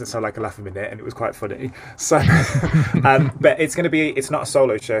time doesn't sound like a laugh a minute, and it was quite funny. So, but it's not a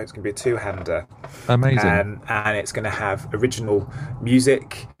solo show, it's going to be a two-hander. Amazing. And it's going to have original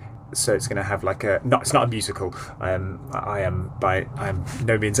music. So it's going to have it's not a musical. I am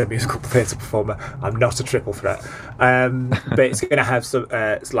no means a musical theatre performer. I'm not a triple threat. But it's going to have some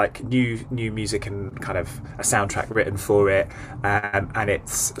it's like new music and kind of a soundtrack written for it. And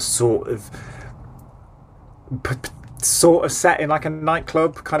it's sort of set in like a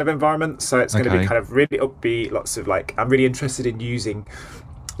nightclub kind of environment. So it's going to be kind of really upbeat. Lots of I'm really interested in using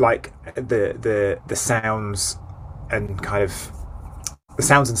like the sounds and kind of the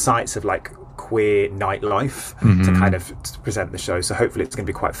sounds and sights of like queer nightlife to kind of present the show. So hopefully it's going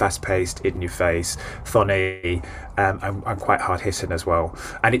to be quite fast-paced, in your face, funny, and quite hard-hitting as well.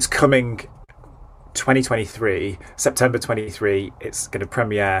 And it's coming 2023, September 23. It's going to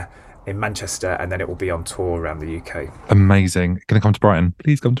premiere in Manchester, and then it will be on tour around the UK. Amazing. Going to come to Brighton?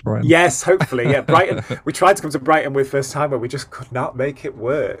 Please come to Brighton. Yes, hopefully. Yeah, Brighton. We tried to come to Brighton with first time, but we just could not make it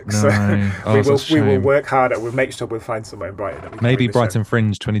work. No. So we will work harder. We'll make sure we'll find somewhere in Brighton. Maybe Brighton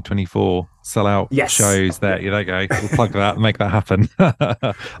Fringe 2024 sell out shows there. There you go. We'll plug that and make that happen.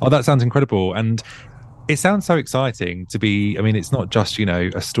 Oh, that sounds incredible. And it sounds so exciting to be, I mean, it's not just,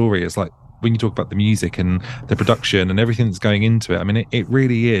 a story. It's like, when you talk about the music and the production and everything that's going into it, I mean, it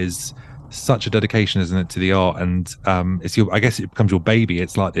really is such a dedication, isn't it, to the art? And I guess it becomes your baby.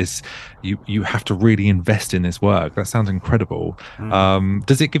 It's like this, you have to really invest in this work. That sounds incredible.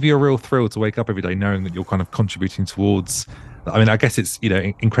 Does it give you a real thrill to wake up every day knowing that you're kind of contributing towards, I mean, I guess it's,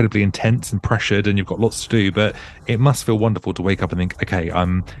 incredibly intense and pressured and you've got lots to do, but it must feel wonderful to wake up and think, okay,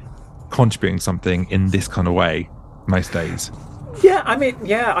 I'm contributing something in this kind of way most days. Yeah, I mean,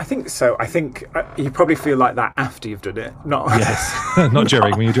 I think so. I think you probably feel like that after you've done it, not not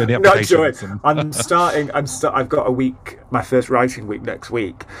during when you're doing the application. I've got a week, my first writing week next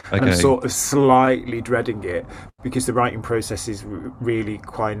week, and I'm sort of slightly dreading it because the writing process is really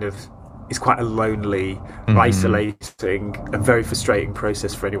it's quite a lonely, isolating, and very frustrating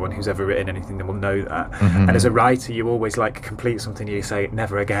process for anyone who's ever written anything that will know that. And as a writer, you always complete something, you say,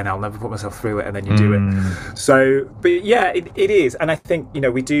 never again, I'll never put myself through it, and then you do it. So, but yeah, it is. And I think,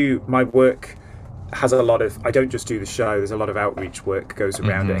 my work has a lot of, I don't just do the show, there's a lot of outreach work goes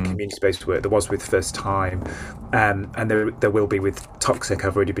around it and community-based work. There was with First Time, and there will be with Toxic.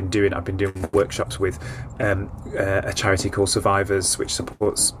 I've been doing workshops with a charity called Survivors, which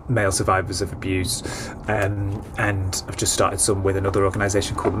supports male survivors of abuse, and I've just started some with another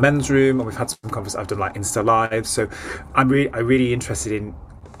organisation called the Men's Room, and we've had some conversations. I've done Insta Live, so I'm really interested in,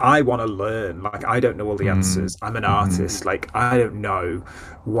 I want to learn. I don't know all the answers. I'm an artist. I don't know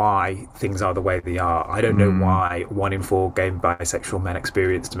why things are the way they are. I don't know why 1 in 4 gay and bisexual men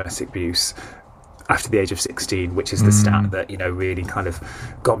experience domestic abuse after the age of 16, which is the stat that, really kind of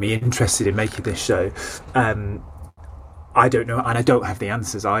got me interested in making this show. I don't know, and I don't have the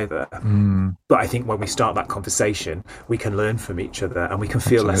answers either. But I think when we start that conversation, we can learn from each other and we can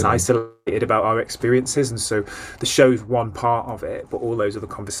feel less isolated about our experiences. And so the show's one part of it, but all those other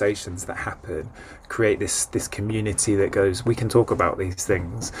conversations that happen create this community that goes, we can talk about these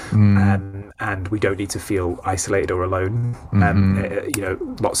things, and we don't need to feel isolated or alone.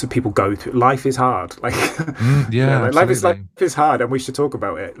 Lots of people go through, life is hard. Life is hard, and we should talk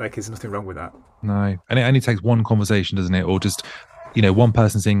about it. There's nothing wrong with that. No, and it only takes one conversation, doesn't it? Or just, one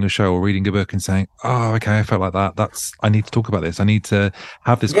person seeing your show or reading a book and saying, oh, okay, I felt like that. I need to talk about this. I need to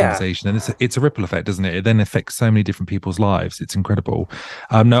have this conversation. And it's a ripple effect, isn't it? It then affects so many different people's lives. It's incredible.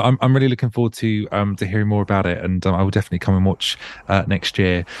 I'm really looking forward to hearing more about it. And I will definitely come and watch next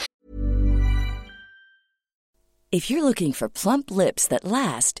year. If you're looking for plump lips that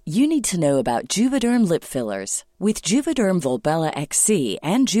last, you need to know about Juvederm lip fillers. With Juvederm Volbella XC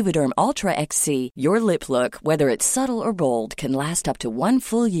and Juvederm Ultra XC, your lip look, whether it's subtle or bold, can last up to 1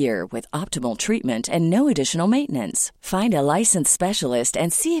 full year with optimal treatment and no additional maintenance. Find a licensed specialist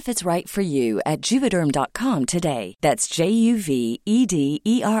and see if it's right for you at Juvederm.com today. That's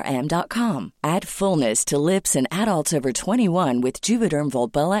JUVEDERM.com. Add fullness to lips in adults over 21 with Juvederm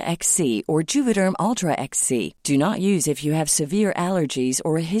Volbella XC or Juvederm Ultra XC. Do not use if you have severe allergies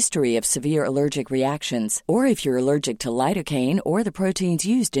or a history of severe allergic reactions, or if you're allergic to lidocaine or the proteins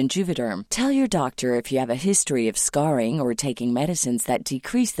used in Juvederm. Tell your doctor if you have a history of scarring or taking medicines that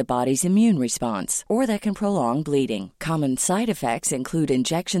decrease the body's immune response or that can prolong bleeding. Common side effects include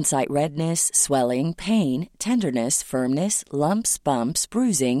injection site redness, swelling, pain, tenderness, firmness, lumps, bumps,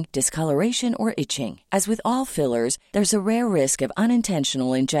 bruising, discoloration, or itching. As with all fillers, there's a rare risk of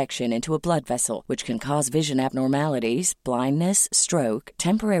unintentional injection into a blood vessel, which can cause vision abnormalities, blindness, stroke,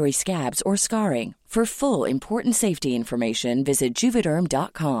 temporary scabs, or scarring. For full, important safety information, visit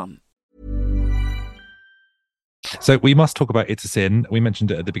Juvederm.com. So we must talk about It's a Sin. We mentioned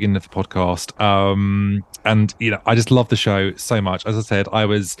it at the beginning of the podcast. And, I just love the show so much. As I said, I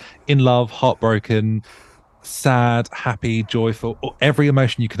was in love, heartbroken, sad, happy, joyful, every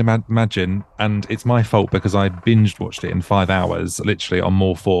emotion you can imagine. And it's my fault because I binged watched it in 5 hours, literally on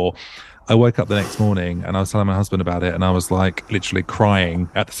More 4. I woke up the next morning and I was telling my husband about it, and I was like literally crying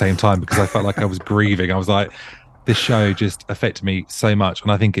at the same time because I felt like I was grieving. I was like, this show just affected me so much.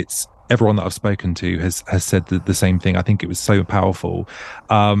 And I think it's everyone that I've spoken to has said the same thing. I think it was so powerful.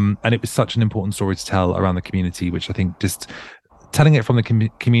 And it was such an important story to tell around the community, which I think just telling it from the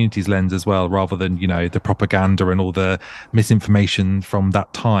community's lens as well, rather than, the propaganda and all the misinformation from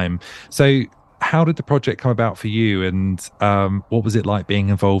that time. So how did the project come about for you, and what was it like being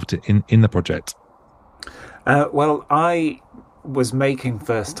involved in the project? Well, I was making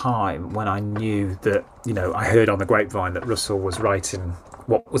First Time when I knew that, I heard on the grapevine that Russell was writing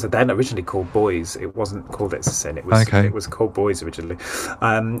what was then originally called Boys. It wasn't called It's a Sin. It was called Boys originally.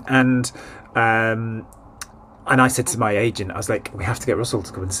 And I said to my agent, I was like, we have to get Russell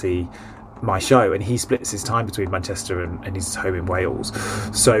to come and see my show, and he splits his time between Manchester and his home in Wales.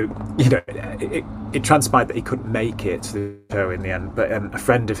 So it transpired that he couldn't make it to the show in the end, but a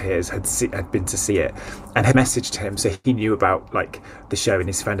friend of his had been to see it and had messaged him, so he knew about like the show, and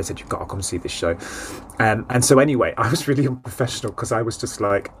his friend had said, you've got to come see this show. And so anyway, I was really unprofessional because I was just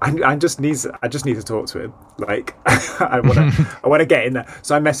like, I just need to talk to him, like I want to get in there.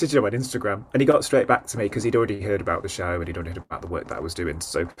 So I messaged him on Instagram, and he got straight back to me because he'd already heard about the show and he'd already heard about the work that I was doing.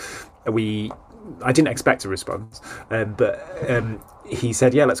 So I didn't expect a response, but he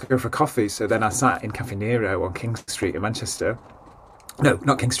said, yeah, let's go for a coffee. So then I sat in Cafe Nero on King Street in Manchester. No,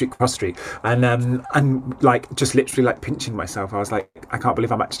 not King Street, Cross Street. And like just literally like pinching myself. I was like, I can't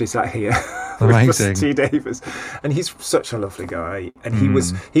believe I'm actually sat here with Russell T Davies. And he's such a lovely guy. And he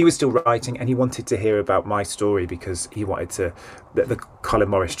was still writing, and he wanted to hear about my story because he wanted that the Colin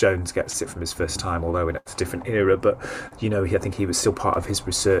Morris Jones gets it from his First Time, although in a different era. But, I think he was still part of his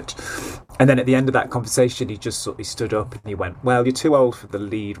research. And then at the end of that conversation, he stood up and he went, well, you're too old for the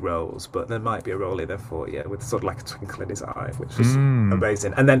lead roles, but there might be a role in there for you, with sort of like a twinkle in his eye, which was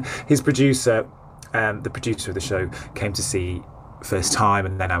amazing. And then his producer, the producer of the show, came to see First Time,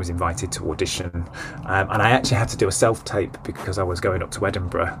 and then I was invited to audition, and I actually had to do a self-tape because I was going up to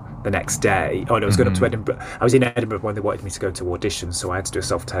Edinburgh the next day. I was going up to Edinburgh. I was in Edinburgh when they wanted me to go to audition, so I had to do a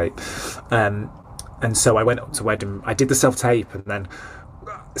self-tape. And so I went up to Edinburgh. I did the self-tape and then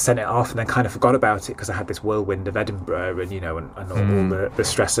sent it off, and then kind of forgot about it because I had this whirlwind of Edinburgh and all the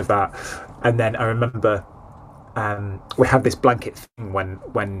stress of that. And then I remember we have this blanket thing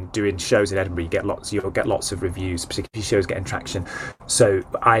when doing shows in Edinburgh. You'll get lots of reviews, particularly shows getting traction. So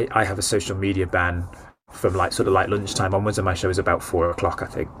I have a social media ban from sort of lunchtime onwards, and my show is about 4:00, I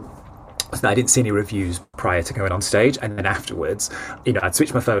think. So I didn't see any reviews prior to going on stage, and then afterwards, I'd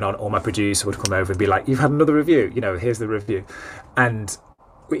switch my phone on, or my producer would come over and be like, "You've had another review. Here's the review," and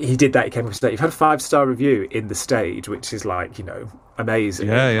he did that. He came up and said, "You've had a 5-star review in the stage," which is amazing.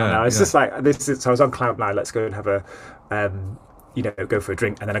 Yeah. And I was just like, so I was on cloud nine. Let's go and have a, go for a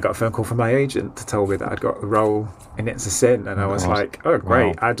drink. And then I got a phone call from my agent to tell me that I'd got a role in It's a Sin. And I was like, oh,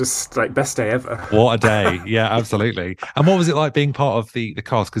 great. Wow. I just best day ever. What a day. Yeah, absolutely. And what was it like being part of the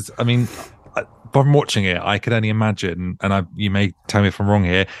cast? Because, I mean, from watching it, I could only imagine, and you may tell me if I'm wrong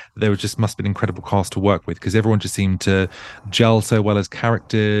here, there must have been an incredible cast to work with, because everyone just seemed to gel so well as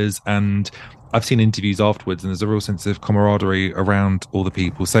characters. And I've seen interviews afterwards, and there's a real sense of camaraderie around all the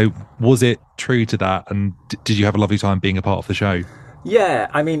people. So was it true to that? And did you have a lovely time being a part of the show? Yeah,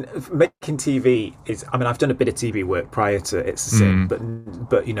 I mean, making TV is. I mean, I've done a bit of TV work prior to It's a Sin,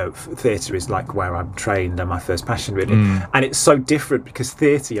 but you know, theatre is like where I'm trained and my first passion, really. And it's so different because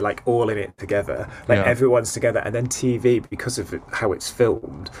theatre, you're like all in it together, like everyone's together, and then TV, because of how it's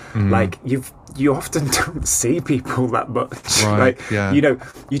filmed, like you often don't see people that much. Right, like, you know,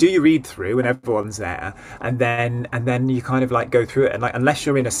 you do your read through and everyone's there, and then you kind of like go through it, and like unless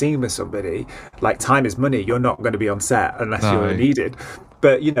you're in a scene with somebody, like time is money. You're not going to be on set unless you're needed.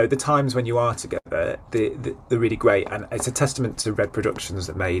 But you know, the times when you are together, they're really great, and it's a testament to Red Productions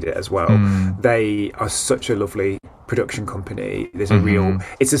that made it as well. They are such a lovely production company. There's a real.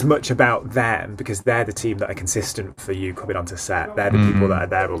 It's as much about them because they're the team that are consistent for you coming onto set. They're the people that are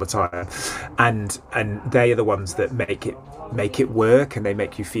there all the time, and they are the ones that make it work, and they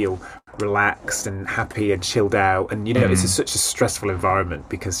make you feel relaxed and happy and chilled out. And you know, it's such a stressful environment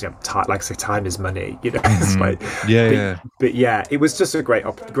because, you know, like I say, time is money. You know, it's like but yeah, it was just a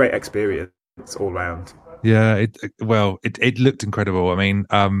great experience all round. Yeah, it looked incredible. I mean,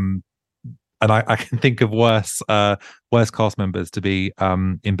 and I can think of worse cast members to be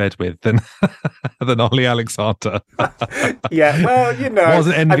in bed with than than Ollie Alexander. Yeah, well, you know,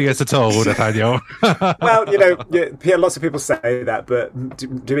 wasn't envious at all, Nathaniel. Well, you know, yeah, lots of people say that,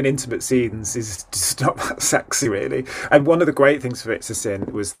 but doing intimate scenes is just not that sexy, really. And one of the great things for It's a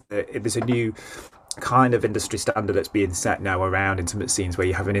Sin was that there's a new kind of industry standard that's being set now around intimate scenes where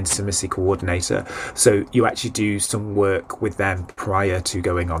you have an intimacy coordinator, so you actually do some work with them prior to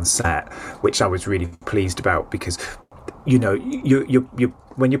going on set, which I was really pleased about, because you know, you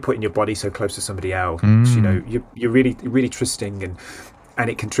when you're putting your body so close to somebody else, you know, you're really trusting, and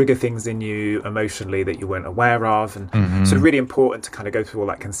it can trigger things in you emotionally that you weren't aware of, and so really important to kind of go through all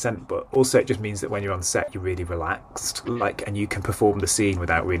that consent. But also it just means that when you're on set, you're really relaxed, like, and you can perform the scene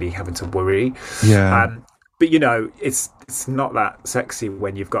without really having to worry. But you know, it's not that sexy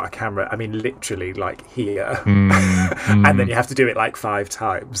when you've got a camera, I mean, literally like here, and then you have to do it like 5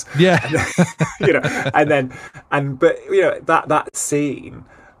 times. Yeah. You know, but you know, that scene,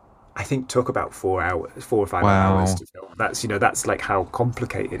 I think, took about 4 or 5 hours to film. That's, you know, that's like how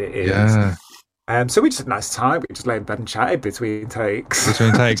complicated it is. Yeah. So we just had a nice time. We just lay in bed and chatted between takes. Just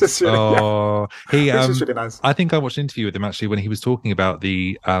really, he which was really nice. I think I watched an interview with him actually when he was talking about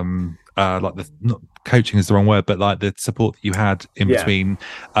the like the, not coaching is the wrong word, but like the support that you had in between.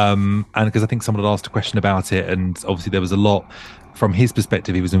 And because I think someone had asked a question about it, and obviously there was a lot from his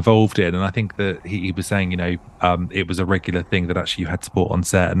perspective he was involved in, and I think that he was saying, you know, it was a regular thing that actually you had support on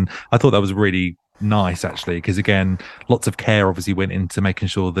set, and I thought that was really nice actually, because again, lots of care obviously went into making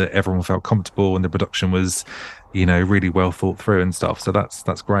sure that everyone felt comfortable and the production was, you know, really well thought through and stuff. So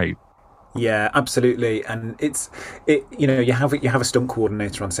that's great. Yeah, absolutely. And you know, you have a stunt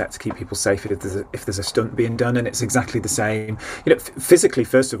coordinator on set to keep people safe if there's a stunt being done, and it's exactly the same, you know, physically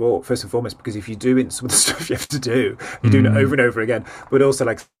first and foremost, because if you're doing some of the stuff you have to do, you're doing it over and over again, but also,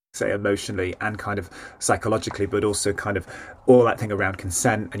 like, say, emotionally and kind of psychologically, but also kind of all that thing around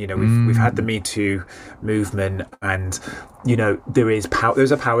consent. And you know, we've had the Me Too movement, and you know, there's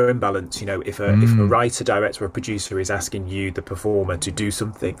a power imbalance. You know, if a writer, director, or producer is asking you, the performer, to do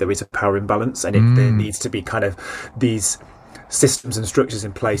something, there is a power imbalance, and there needs to be kind of these systems and structures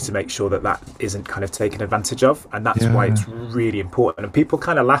in place to make sure that isn't kind of taken advantage of. And that's why it's really important. And people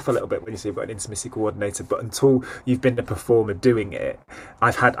kind of laugh a little bit when you say you've got an intimacy coordinator, but until you've been a performer doing it,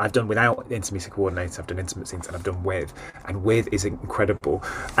 I've done without an intimacy coordinator, I've done intimate scenes, and I've done with, and with is incredible.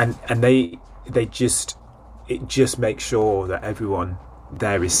 And it just makes sure that everyone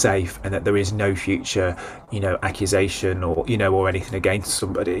there is safe, and that there is no future, you know, accusation or, you know, or anything against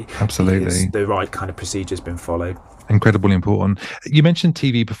somebody. Absolutely. The right kind of procedure's been followed. Incredibly important. You mentioned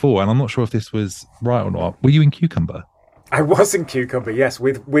TV before, and I'm not sure if this was right or not. Were you in Cucumber? I was in Cucumber, yes,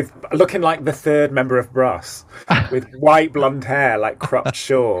 with looking like the third member of Brass, with white blonde hair, like cropped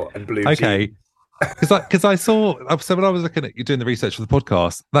short, and blue jeans. Because I saw, so when I was looking at you doing the research for the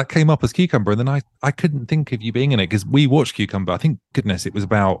podcast, that came up as Cucumber, and then I couldn't think of you being in it, because we watched Cucumber. I think, goodness, it was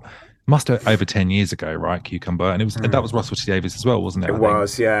must have over 10 years ago, right? Cucumber, and it was and that was Russell T Davies as well, wasn't it? It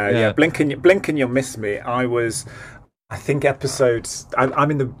was, yeah. Blink and you'll miss me. I think episodes.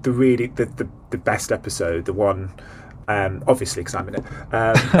 I'm in the best episode, the one. Obviously, because I'm in it.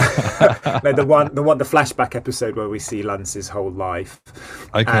 No, the flashback episode where we see Lance's whole life.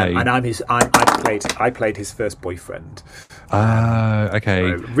 Okay. And I played his first boyfriend. Okay.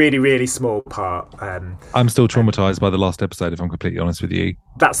 Really, really small part. I'm still traumatized by the last episode, if I'm completely honest with you.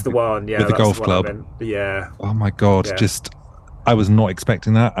 That's the one, yeah. With the golf club. Yeah. Oh my God! Yeah. I was not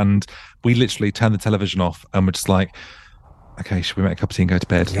expecting that, and we literally turned the television off, and we're just like, okay, should we make a cup of tea and go to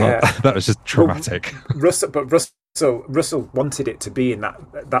bed? Yeah. Like, that was just traumatic. Russell Russell wanted it to be in that.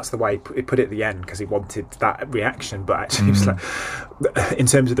 That's the way he put it at the end, because he wanted that reaction. But actually, it was like, in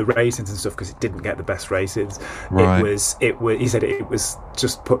terms of the ratings and stuff, because it didn't get the best ratings. Right. It was. He said it was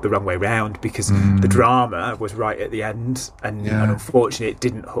just put the wrong way round, because the drama was right at the end, and unfortunately, it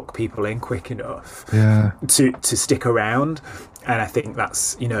didn't hook people in quick enough to stick around. And I think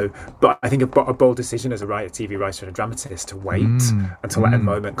that's, but I think a bold decision as a TV writer and a dramatist to wait until that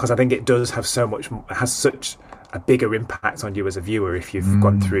moment, because I think it does have has such a bigger impact on you as a viewer if you've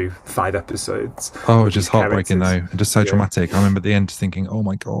gone through 5 episodes. Oh, it's just heartbreaking though, and just so dramatic. I remember at the end just thinking, oh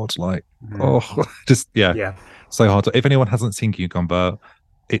my God, like, so hard. If anyone hasn't seen Cucumber,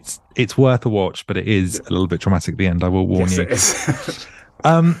 it's worth a watch, but it is a little bit dramatic at the end, I will warn you. It is.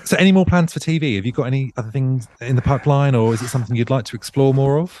 So any more plans for TV? Have you got any other things in the pipeline, or is it something you'd like to explore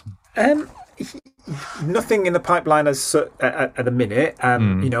more of? Nothing in the pipeline at the minute.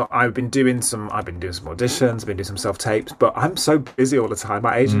 I've been doing some auditions, been doing some self tapes, but I'm so busy all the time.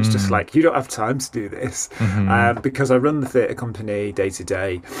 My agent's just like, you don't have time to do this, because I run the theatre company day to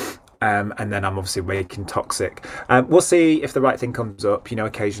day. And then I'm obviously making Toxic. We'll see if the right thing comes up.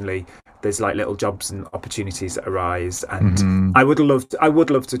 Occasionally there's like little jobs and opportunities that arise, and I would love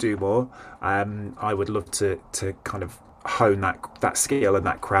to do more. I would love to kind of hone that skill and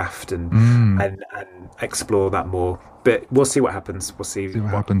that craft and explore that more. But we'll see what happens. We'll see what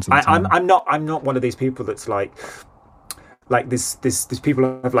happens. I'm not one of these people that's like this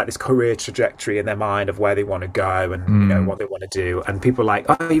people have like this career trajectory in their mind of where they want to go and what they want to do, and people are like,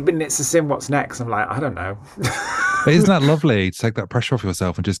 oh, you've been It's a Sin, what's next? I'm like, I don't know. But isn't that lovely to take that pressure off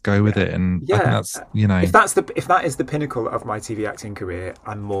yourself and just go with it? And I think that's if that is the pinnacle of my TV acting career,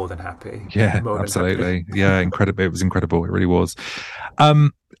 I'm more than happy. Absolutely. Incredible. It was incredible. It really was.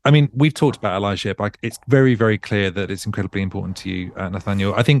 I mean, we've talked about allyship. Like, it's very, very clear that it's incredibly important to you,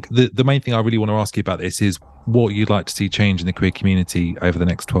 Nathaniel. I think the main thing I really want to ask you about this is what you'd like to see change in the queer community over the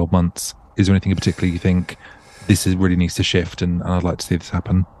next 12 months. Is there anything in particular you think really needs to shift, and I'd like to see this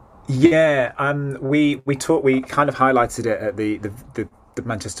happen? Yeah, we kind of highlighted it at the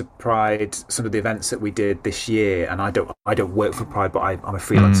Manchester Pride, some of the events that we did this year, and I don't work for Pride, but I'm a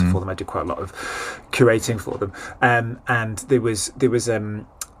freelancer for them. I do quite a lot of curating for them, and there was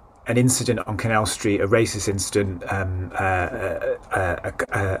an incident on Canal Street, a racist incident, a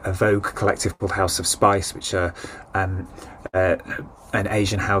Vogue collective called House of Spice, which are an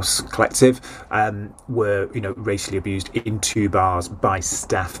Asian house collective, were racially abused in 2 bars by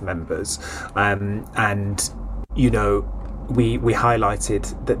staff members, and we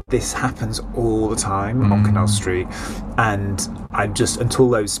highlighted that this happens all the time on Canal Street, and until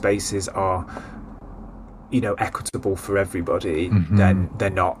those spaces are equitable for everybody, then they're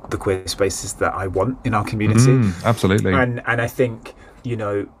not the queer spaces that I want in our community. Absolutely. And I think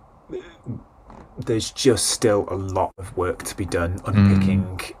there's just still a lot of work to be done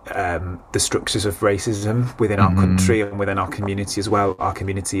unpicking the structures of racism within our country and within our community as well. Our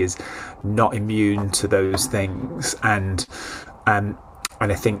community is not immune to those things, and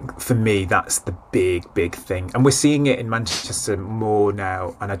I think for me that's the big thing, and we're seeing it in Manchester more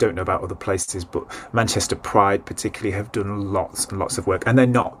now, and I don't know about other places, but Manchester Pride particularly have done lots and lots of work, and they're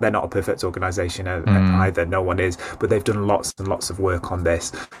not a perfect organisation either, no one is, but they've done lots and lots of work on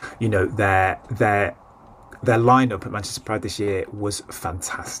this. Their lineup at Manchester Pride this year was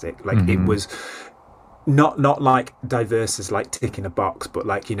fantastic. Like it was not like diverse as like ticking a box, but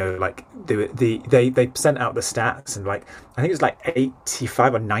like they sent out the stats, and like I think it was like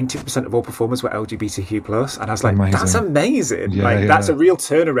 85 or 90% of all performers were LGBTQ plus, and I was like, that's amazing. That's a real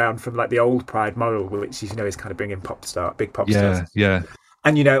turnaround from like the old Pride model, which is kind of bringing big pop stars.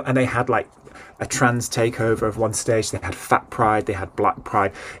 And and they had like a trans takeover of one stage. They had Fat Pride, they had Black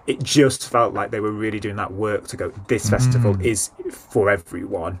Pride. It just felt like they were really doing that work to go, this festival is for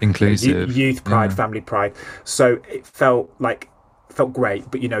everyone, inclusive, youth pride, family pride. So it felt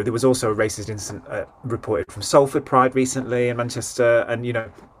great. But there was also a racist incident reported from Salford Pride recently in Manchester, and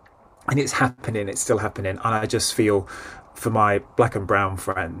and it's happening, it's still happening, and I just feel, for my black and brown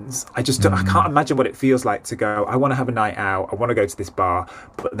friends, I can't imagine what it feels like to go, I want to have a night out, I want to go to this bar,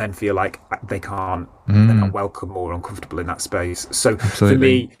 but then feel like they can't, they're not welcome or uncomfortable in that space. So for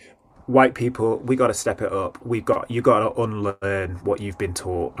me, white people, we got to step it up. You got to unlearn what you've been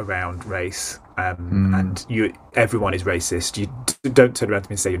taught around race, and everyone is racist. You don't turn around to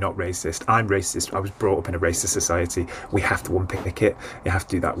me and say you're not racist. I'm racist. I was brought up in a racist society. We have to unpick it. You have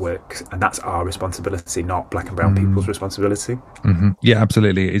to do that work, and that's our responsibility, not black and brown people's responsibility. Yeah,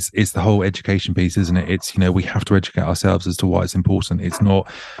 absolutely. It's the whole education piece, isn't it? It's we have to educate ourselves as to why it's important. It's not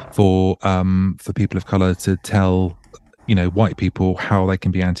for people of colour to tell white people, how they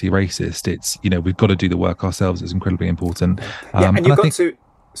can be anti-racist. It's, we've got to do the work ourselves. It's incredibly important. And you've got to,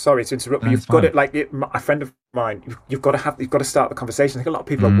 sorry to interrupt, but you've got fine. to, like a friend of mine, you've got to start the conversation. I think a lot of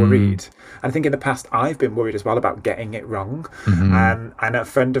people are worried. And I think in the past, I've been worried as well about getting it wrong. And a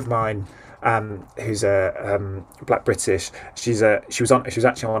friend of mine, who's a Black British, she was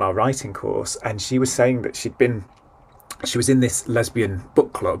actually on our writing course, and she was saying that she was in this lesbian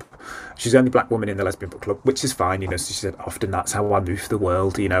book club. She's the only black woman in the lesbian book club, which is fine, So she said, often that's how I move through the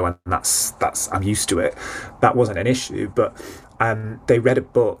world, and that's I'm used to it. That wasn't an issue, but they read a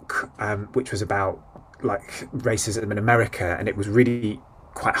book which was about like racism in America, and it was really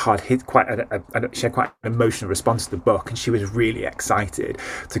quite hard hit. She had quite an emotional response to the book, and she was really excited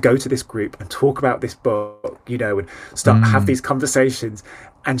to go to this group and talk about this book, and start have these conversations.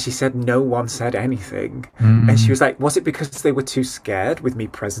 And she said no one said anything. And she was like, was it because they were too scared with me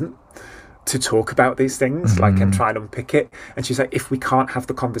present to talk about these things, and try and unpick it? And she's like, if we can't have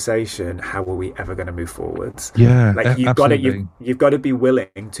the conversation, how are we ever going to move forwards? Yeah, like you've got to be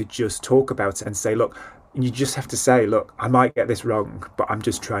willing to just talk about it and say, look, you just have to say, look, I might get this wrong, but I'm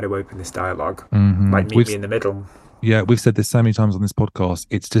just trying to open this dialogue. Like meet me in the middle. Yeah, we've said this so many times on this podcast.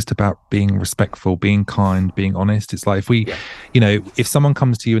 It's just about being respectful, being kind, being honest. It's like if we, if someone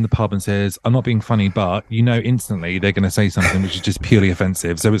comes to you in the pub and says, I'm not being funny, but instantly they're going to say something which is just purely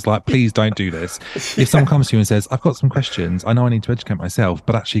offensive. So it's like, please don't do this. If someone comes to you and says, I've got some questions, I know I need to educate myself,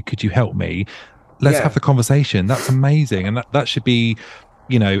 but actually, could you help me? Let's have the conversation. That's amazing. And that should be,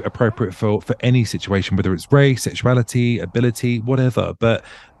 appropriate for any situation, whether it's race, sexuality, ability, whatever. But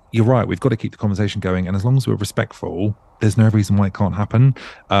you're right, we've got to keep the conversation going, and as long as we're respectful, there's no reason why it can't happen.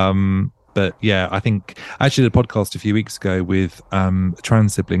 But yeah, I think I actually did a podcast a few weeks ago with a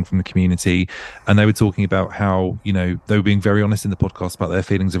trans sibling from the community, and they were talking about how, they were being very honest in the podcast about their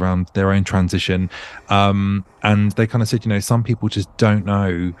feelings around their own transition. And they kind of said, some people just don't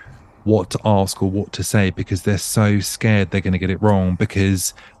know what to ask or what to say because they're so scared they're going to get it wrong,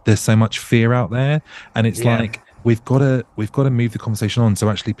 because there's so much fear out there. And it's like, we've got to move the conversation on so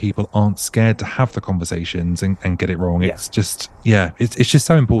actually people aren't scared to have the conversations and get it wrong. It's just it's just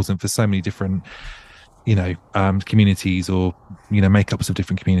so important for so many different communities, or makeups of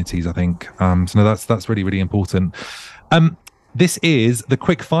different communities, I think. So no, that's really, really important. This is the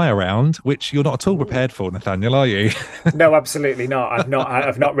quick fire round, which you're not at all prepared for, Nathaniel, are you? No, absolutely not.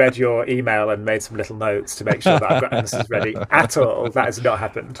 I've not read your email and made some little notes to make sure that I've got answers ready at all. That has not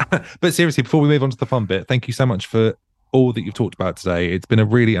happened. But seriously, before we move on to the fun bit, thank you so much for all that you've talked about today. It's been a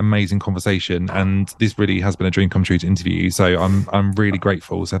really amazing conversation, and this really has been a dream come true to interview you. So I'm really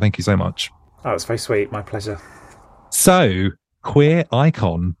grateful. So thank you so much. Oh, it's very sweet. My pleasure. So, queer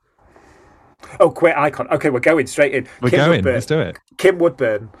icon. Oh, queer icon. Okay, we're going straight in. Let's do it. Kim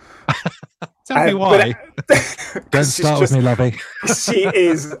Woodburn. Tell me why. Don't start with me, lovey. She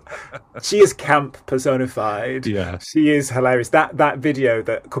is camp personified. Yeah. She is hilarious. That video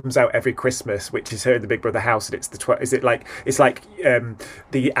that comes out every Christmas, which is her in the Big Brother house, and it's the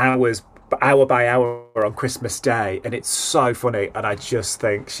hour by hour on Christmas Day, and it's so funny, and I just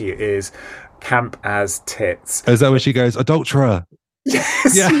think she is camp as tits. Is that where she goes, adulterer?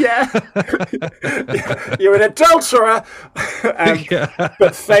 Yes, yeah. You're an adulterer.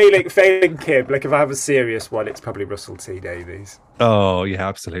 But failing Kim, like if I have a serious one, it's probably Russell T Davies. Oh yeah,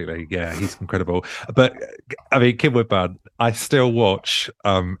 absolutely. Yeah, he's incredible. But I mean, Kim Woodburn, I still watch.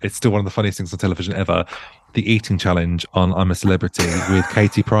 It's still one of the funniest things on television ever. The eating challenge on I'm a Celebrity with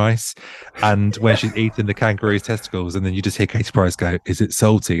Katie Price, and where she's eating the kangaroo's testicles, and then you just hear Katie Price go, "Is it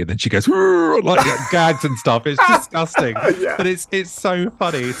salty?" And then she goes like gags and stuff. It's disgusting, but it's so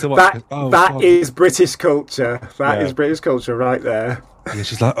funny to watch. That is British culture. That is British culture right there. Yeah,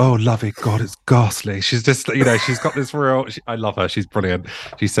 she's like, oh, lovey, God, it's ghastly. She's just, she's got this real. I love her. She's brilliant.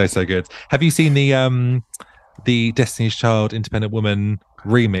 She's so good. Have you seen the Destiny's Child Independent Woman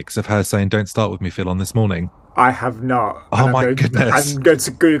remix of her saying "Don't start with me, Phil" on This Morning? I have not. Oh my goodness! I'm going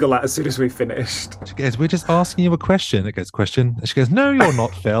to Google that as soon as we finished. She goes, "We're just asking you a question." It goes, "Question?" And she goes, "No, you're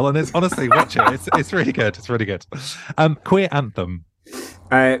not, Phil." And it's honestly, watch it. It's really good. It's really good. Queer anthem.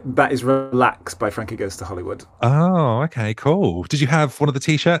 That is "Relax" by Frankie Goes to Hollywood. Oh, okay, cool. Did you have one of the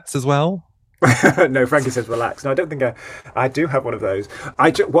T-shirts as well? No, Frankie says "Relax." No, I don't think I do have one of those.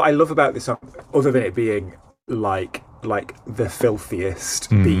 What I love about this song, other than it being like the filthiest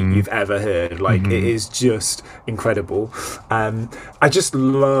beat you've ever heard, it is just incredible. I just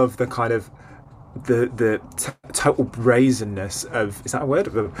love the kind of the total brazenness of, is that a word,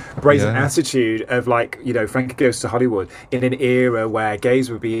 of a brazen attitude of Frankie Goes to Hollywood in an era where gays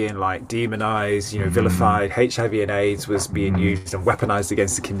were being demonized, vilified, HIV and AIDS was being used and weaponized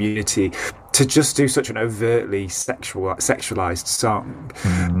against the community, to just do such an overtly sexualized song,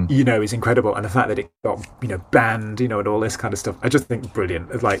 you know, is incredible. And the fact that it got, you know, banned, you know, and all this kind of stuff, I just think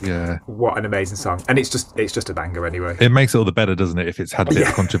brilliant. It's like, what an amazing song. And it's just a banger anyway. It makes it all the better, doesn't it, if it's had a bit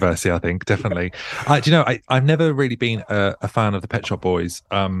of controversy, I think, definitely. Do you know, I've never really been a fan of the Pet Shop Boys,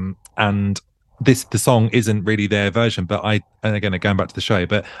 and the song isn't really their version, but and again, going back to the show,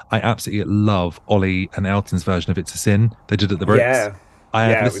 but I absolutely love Ollie and Elton's version of It's a Sin. They did it at the Brits. Yeah. I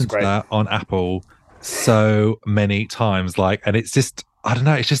have listened to that on Apple so many times, and it's just, I don't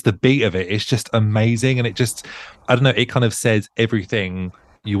know, it's just the beat of it. It's just amazing. And it just, I don't know, it kind of says everything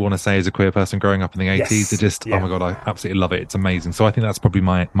you want to say as a queer person growing up in the 80s. It just, oh my God, I absolutely love it. It's amazing. So I think that's probably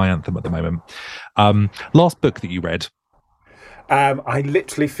my anthem at the moment. Last book that you read. I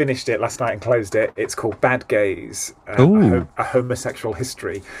literally finished it last night and closed it. It's called Bad Gays, a homosexual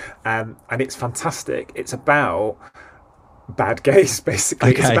history. And it's fantastic. It's about bad gays,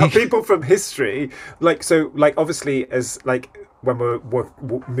 basically. It's about people from history, obviously, as when we're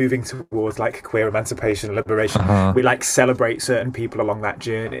moving towards queer emancipation and liberation, we celebrate certain people along that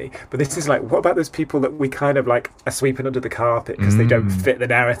journey. But this is what about those people that we kind of are sweeping under the carpet because they don't fit the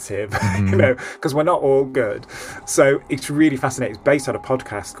narrative, you know, because we're not all good. So it's really fascinating. It's based on a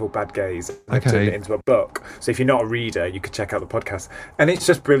podcast called Bad Gays. I've turned it into a book. So if you're not a reader, you could check out the podcast. And it's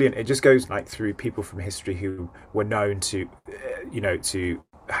just brilliant. It just goes through people from history who were known to, to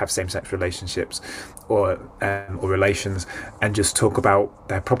have same-sex relationships or relations, and just talk about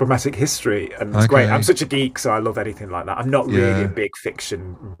their problematic history. And it's great. I'm such a geek, so I love anything like that. I'm not really a big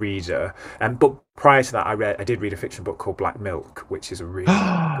fiction reader, but prior to that, I did read a fiction book called Black Milk, which is a really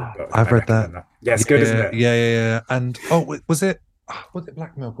good book. I've read that. Yeah, it's good, isn't it? Yeah. And was it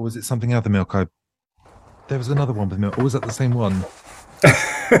Black Milk, or was it something other milk? There was another one with milk, or was that the same one?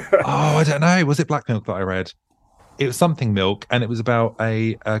 I don't know. Was it Black Milk that I read? It was something milk, and it was about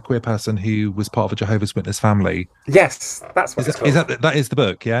a queer person who was part of a Jehovah's Witness family. Yes, that's what it's called. That is the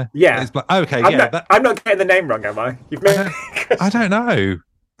book, yeah? Yeah. I'm not getting the name wrong, am I? I don't know.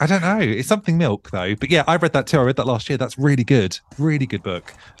 It's something milk, though. But yeah, I read that too. I read that last year. That's really good. Really good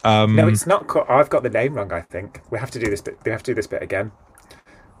book. No, it's not. I've got the name wrong, I think. We have to do this bit. We have to do this bit again.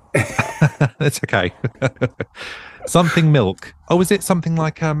 That's okay. Something milk. Oh, is it something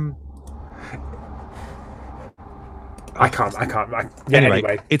like I can't.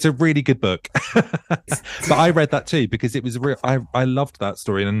 Anyway, it's a really good book. But I read that too because it was I loved that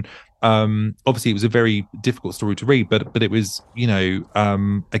story, and obviously it was a very difficult story to read, but it was,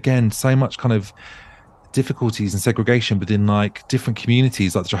 again, so much kind of difficulties and segregation within different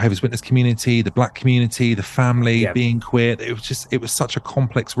communities, like the Jehovah's Witness community, the Black community, the family, being queer. It was such a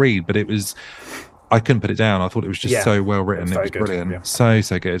complex read, but I couldn't put it down. I thought it was just so well written. It was brilliant. Yeah. So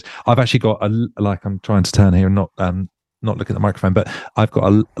good. I've actually got I'm trying to turn here and not look at the microphone, but I've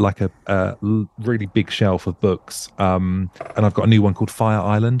got a really big shelf of books, and I've got a new one called Fire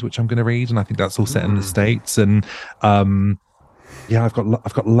Island, which I'm going to read, and I think that's all set in the States. And I've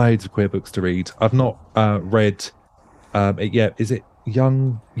got loads of queer books to read. I've not read it yet. Is it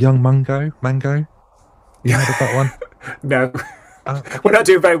Young Mango? You heard of that one? No. We're not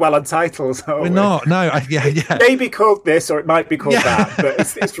doing very well on titles, are we? We're not. No. It may be called this, or it might be called that, but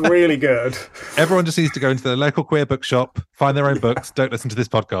it's really good. Everyone just needs to go into the local queer bookshop, find their own books. Don't listen to this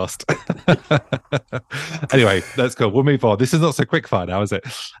podcast. Anyway, that's cool. We'll move on. This is not so quick fire now, is it?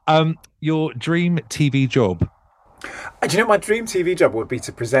 Your dream TV job? Do you know, my dream TV job would be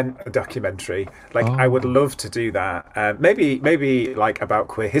to present a documentary. I would love to do that. Maybe about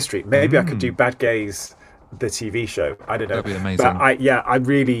queer history. Maybe I could do Bad Gays, the TV show. I don't know. That'd be amazing. But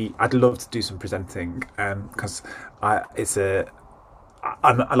I'd love to do some presenting, because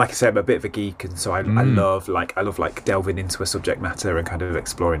I'm like I say, I'm a bit of a geek, and so I love delving into a subject matter and kind of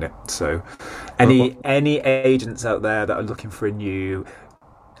exploring it. So any agents out there that are looking for a new,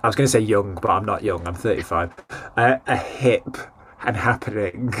 I was going to say young, but I'm not young, I'm 35, a hip and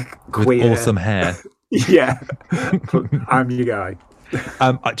happening queer with awesome hair. Yeah. I'm your guy.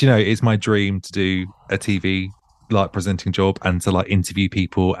 Do you know, it's my dream to do a TV presenting job, and to interview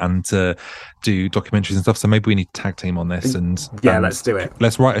people and to do documentaries and stuff. So maybe we need to tag team on this, and let's do it.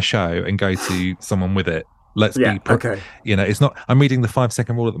 Let's write a show and go to someone with it. Let's be okay. It's not. I'm reading The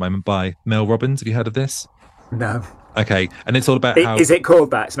 5-Second Rule at the moment by Mel Robbins. Have you heard of this? No. Okay, and it's all about how... Is it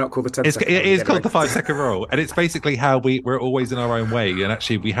called that? It's not called the 10 second rule. It is called the 5-second rule, and it's basically how we're always in our own way, and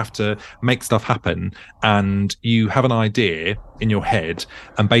actually we have to make stuff happen, and you have an idea in your head,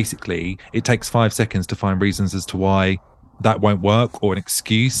 and basically it takes 5 seconds to find reasons as to why that won't work, or an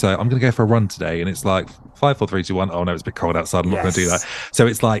excuse. So I'm going to go for a run today, and it's 5, 4, 3, 2, 1. Oh no, it's a bit cold outside. I'm not going to do that. So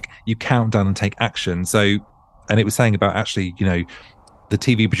it's you count down and take action. So, and it was saying about actually, the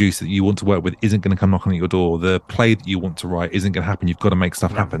TV producer that you want to work with isn't going to come knocking at your door. The play that you want to write isn't going to happen. You've got to make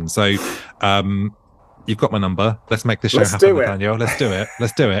stuff happen. So you've got my number. Let's make this show happen, Nathaniel. Let's do it.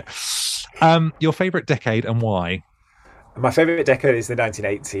 Let's do it. Your favourite decade and why? My favourite decade is the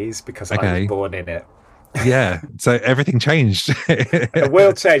 1980s because I was born in it. Yeah, so everything changed. The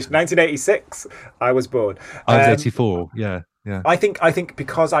world changed. 1986, I was born. I was 84. Yeah. I think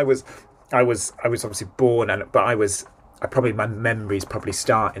because I was obviously born, my memories probably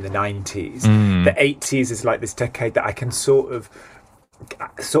start in the 90s. The 80s is like this decade that I can sort of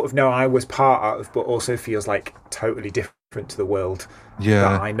know I was part of, but also feels like totally different to the world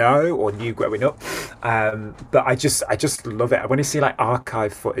that I know or knew growing up. But I just love it. When you see like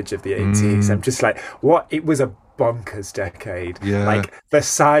archive footage of the 80s, I'm just like, what? It was a bonkers decade. Like the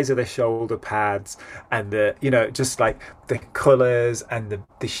size of the shoulder pads and the, just like the colours and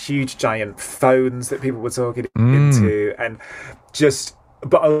the huge giant phones that people were talking into, and just,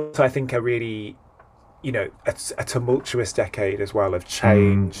 but also I think a really, a tumultuous decade as well of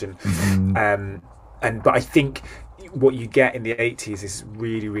change and but I think what you get in the 80s is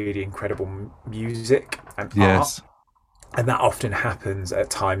really, really incredible music and art. And that often happens at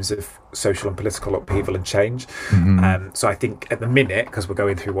times of social and political upheaval and change. So I think at the minute, because we're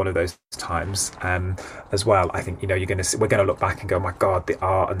going through one of those times as well, I think we're going to look back and go, my God, the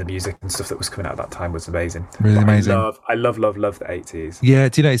art and the music and stuff that was coming out at that time was amazing. Really amazing. I love the 80s. Yeah,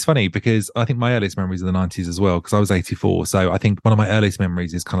 do you know, it's funny because I think my earliest memories are the 90s as well, because I was 84. So I think one of my earliest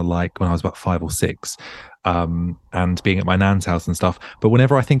memories is kind of like when I was about 5 or 6. And being at my nan's house and stuff. But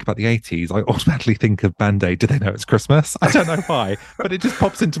whenever I think about the 80s, I automatically think of Band-Aid. Do they know it's Christmas? I don't know why, but it just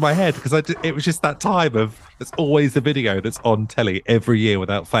pops into my head because it was just that time of, it's always the video that's on telly every year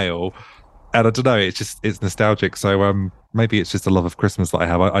without fail. And I don't know, it's nostalgic. So maybe it's just a love of Christmas that I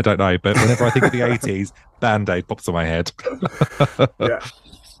have. I don't know. But whenever I think of the 80s, Band-Aid pops in my head.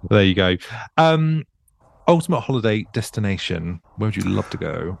 There you go. Ultimate holiday destination. Where would you love to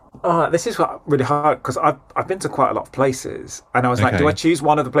go? Oh, this is really hard because I've been to quite a lot of places, and I was like, do I choose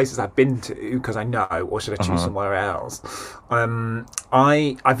one of the places I've been to because I know, or should I choose somewhere else?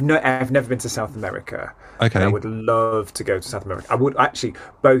 I've never been to South America. Okay, I would love to go to South America. I would actually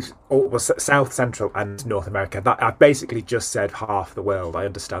South, Central, and North America. That I've basically just said half the world. I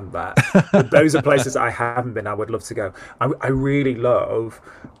understand that. But those are places I haven't been. I would love to go. I really love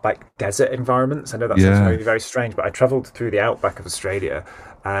like desert environments. I know that sounds very, very strange, but I travelled through the outback of Australia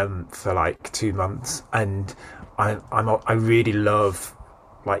for like 2 months, and I really love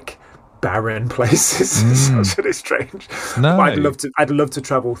like barren places. It sounds really strange. No, but I'd love to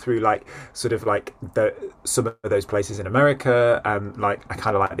travel through like sort of like some of those places in America. Like I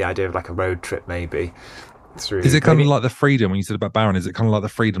kind of like the idea of like a road trip maybe. Is it kind of like the freedom when you said about barren? Is it kind of like the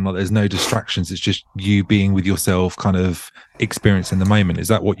freedom, like there's no distractions, it's just you being with yourself, kind of experiencing the moment? Is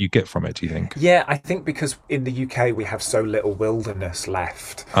that what you get from it, do you think? Yeah, I think because in the UK we have so little wilderness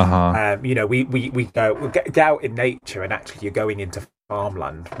left. We get out in nature, and actually you're going into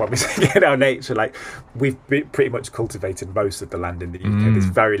farmland. When we say get out nature, like we've pretty much cultivated most of the land in the UK. There's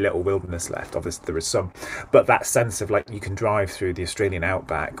very little wilderness left. Obviously there is some, but that sense of like you can drive through the Australian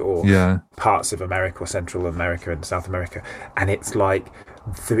outback or parts of America or Central America and South America, and it's like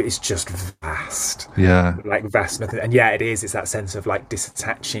it's just vast. Like vast nothing. And it is. It's that sense of like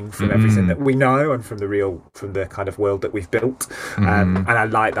disattaching from everything that we know and from the kind of world that we've built. And I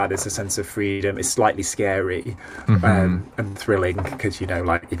like that as a sense of freedom. It's slightly scary and thrilling because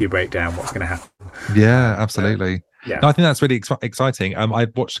like if you break down, what's going to happen? Yeah, absolutely. No, I think that's really exciting. I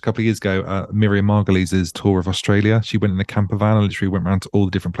watched a couple of years ago Miriam Margolyes's tour of Australia. She went in a camper van and literally went around to all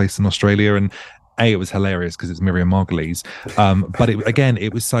the different places in Australia, and it was hilarious because it's Miriam Margolyes. But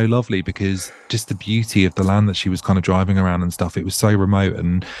it was so lovely because just the beauty of the land that she was kind of driving around and stuff, it was so remote.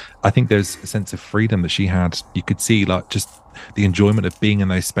 And I think there's a sense of freedom that she had. You could see like just the enjoyment of being in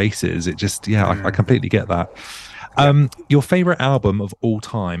those spaces. It just, I completely get that. Your favorite album of all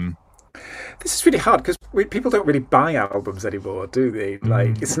time? This is really hard because people don't really buy albums anymore, do they?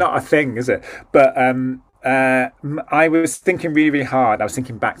 Like, it's not a thing, is it? But I was thinking really, really hard. I was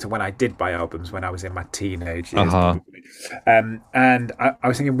thinking back to when I did buy albums when I was in my teenage years, probably. And I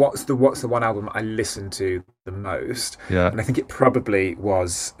was thinking, what's the one album I listened to the most? And I think it probably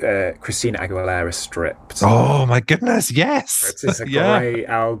was Christina Aguilera Stripped. Oh my goodness, yes! It's a great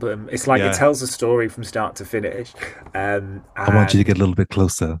album. It's like it tells a story from start to finish. I want you to get a little bit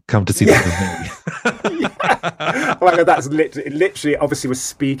closer. Come to see that with me. Like that's literally obviously was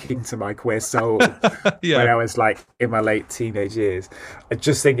speaking to my queer soul when I was like in my late teenage years. I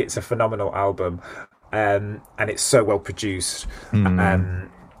just think it's a phenomenal album, and it's so well produced,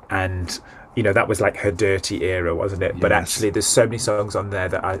 and you know, that was like her dirty era, wasn't it? Yes. But actually, there's so many songs on there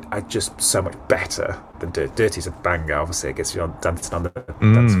that are just so much better than Dirty. Dirty's a banger, obviously. It gets you on dancing on the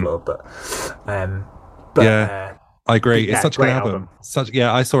dance floor, but yeah. I agree. Yeah, it's such a good album.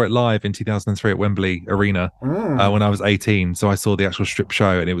 I saw it live in 2003 at Wembley Arena when I was 18. So I saw the actual strip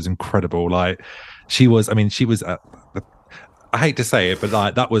show, and it was incredible. Like, she was I hate to say it, but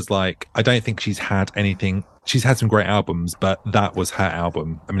like, that was like, I don't think she's had anything. She's had some great albums, but that was her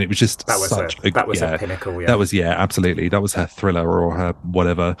album. I mean, it was just that was her pinnacle. Yeah, that was absolutely. That was her Thriller or her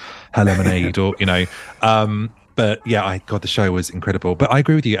whatever, her Lemonade or But yeah, the show was incredible. But I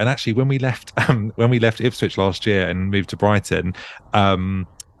agree with you. And actually, when we left Ipswich last year and moved to Brighton, do you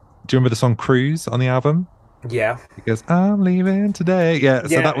remember the song "Cruise" on the album? Yeah. He goes, "I'm leaving today." Yeah.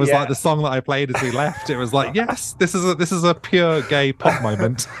 So that was like the song that I played as we left. It was like, yes, this is a pure gay pop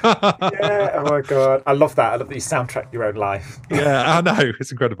moment. Yeah. Oh my God, I love that. I love that you soundtrack your own life. Yeah, I know.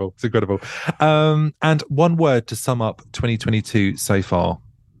 It's incredible. It's incredible. And one word to sum up 2022 so far: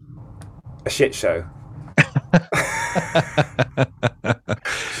 a shit show.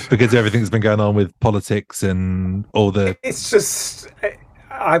 Because everything's been going on with politics and all the... It's just...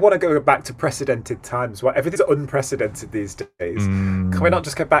 I want to go back to precedented times. Everything's unprecedented these days. Can we not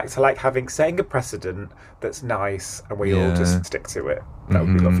just go back to saying a precedent that's nice and we all just stick to it? That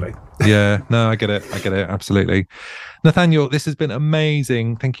would be lovely. Yeah, no, I get it. Absolutely. Nathaniel, this has been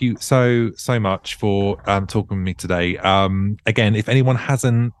amazing. Thank you so much for talking with me today. Again, if anyone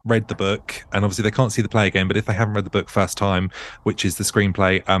hasn't read the book, and obviously they can't see the play again, but if they haven't read the book first time, which is the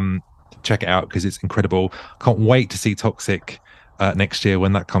screenplay, check it out because it's incredible. Can't wait to see Toxic next year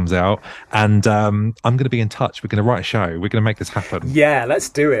when that comes out, and I'm going to be in touch. We're going to write a show. We're going to make this happen. Yeah, let's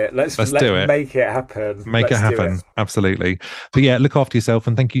do it. Let's do it. Make it happen. Make it happen. Absolutely. But yeah, look after yourself,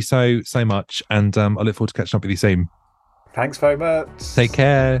 and thank you so much. And I look forward to catching up with you soon. Thanks very much. Take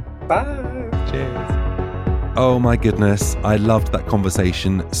care. Bye. Cheers. Oh my goodness, I loved that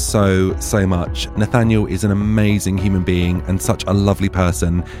conversation so much. Nathaniel is an amazing human being and such a lovely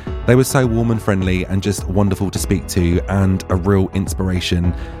person. They were so warm and friendly and just wonderful to speak to and a real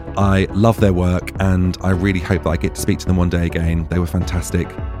inspiration. I love their work and I really hope that I get to speak to them one day again. They were fantastic.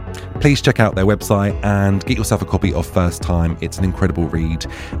 Please check out their website and get yourself a copy of First Time. It's an incredible read.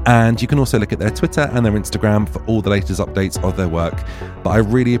 And you can also look at their Twitter and their Instagram for all the latest updates of their work. But I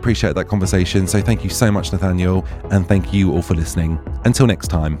really appreciate that conversation. So thank you so much, Nathaniel. And thank you all for listening. Until next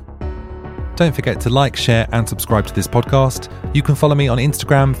time. Don't forget to like, share and subscribe to this podcast. You can follow me on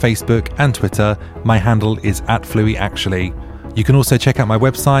Instagram, Facebook and Twitter. My handle is @FlueyActually. You can also check out my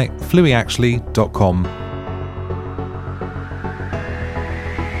website, flueyactually.com.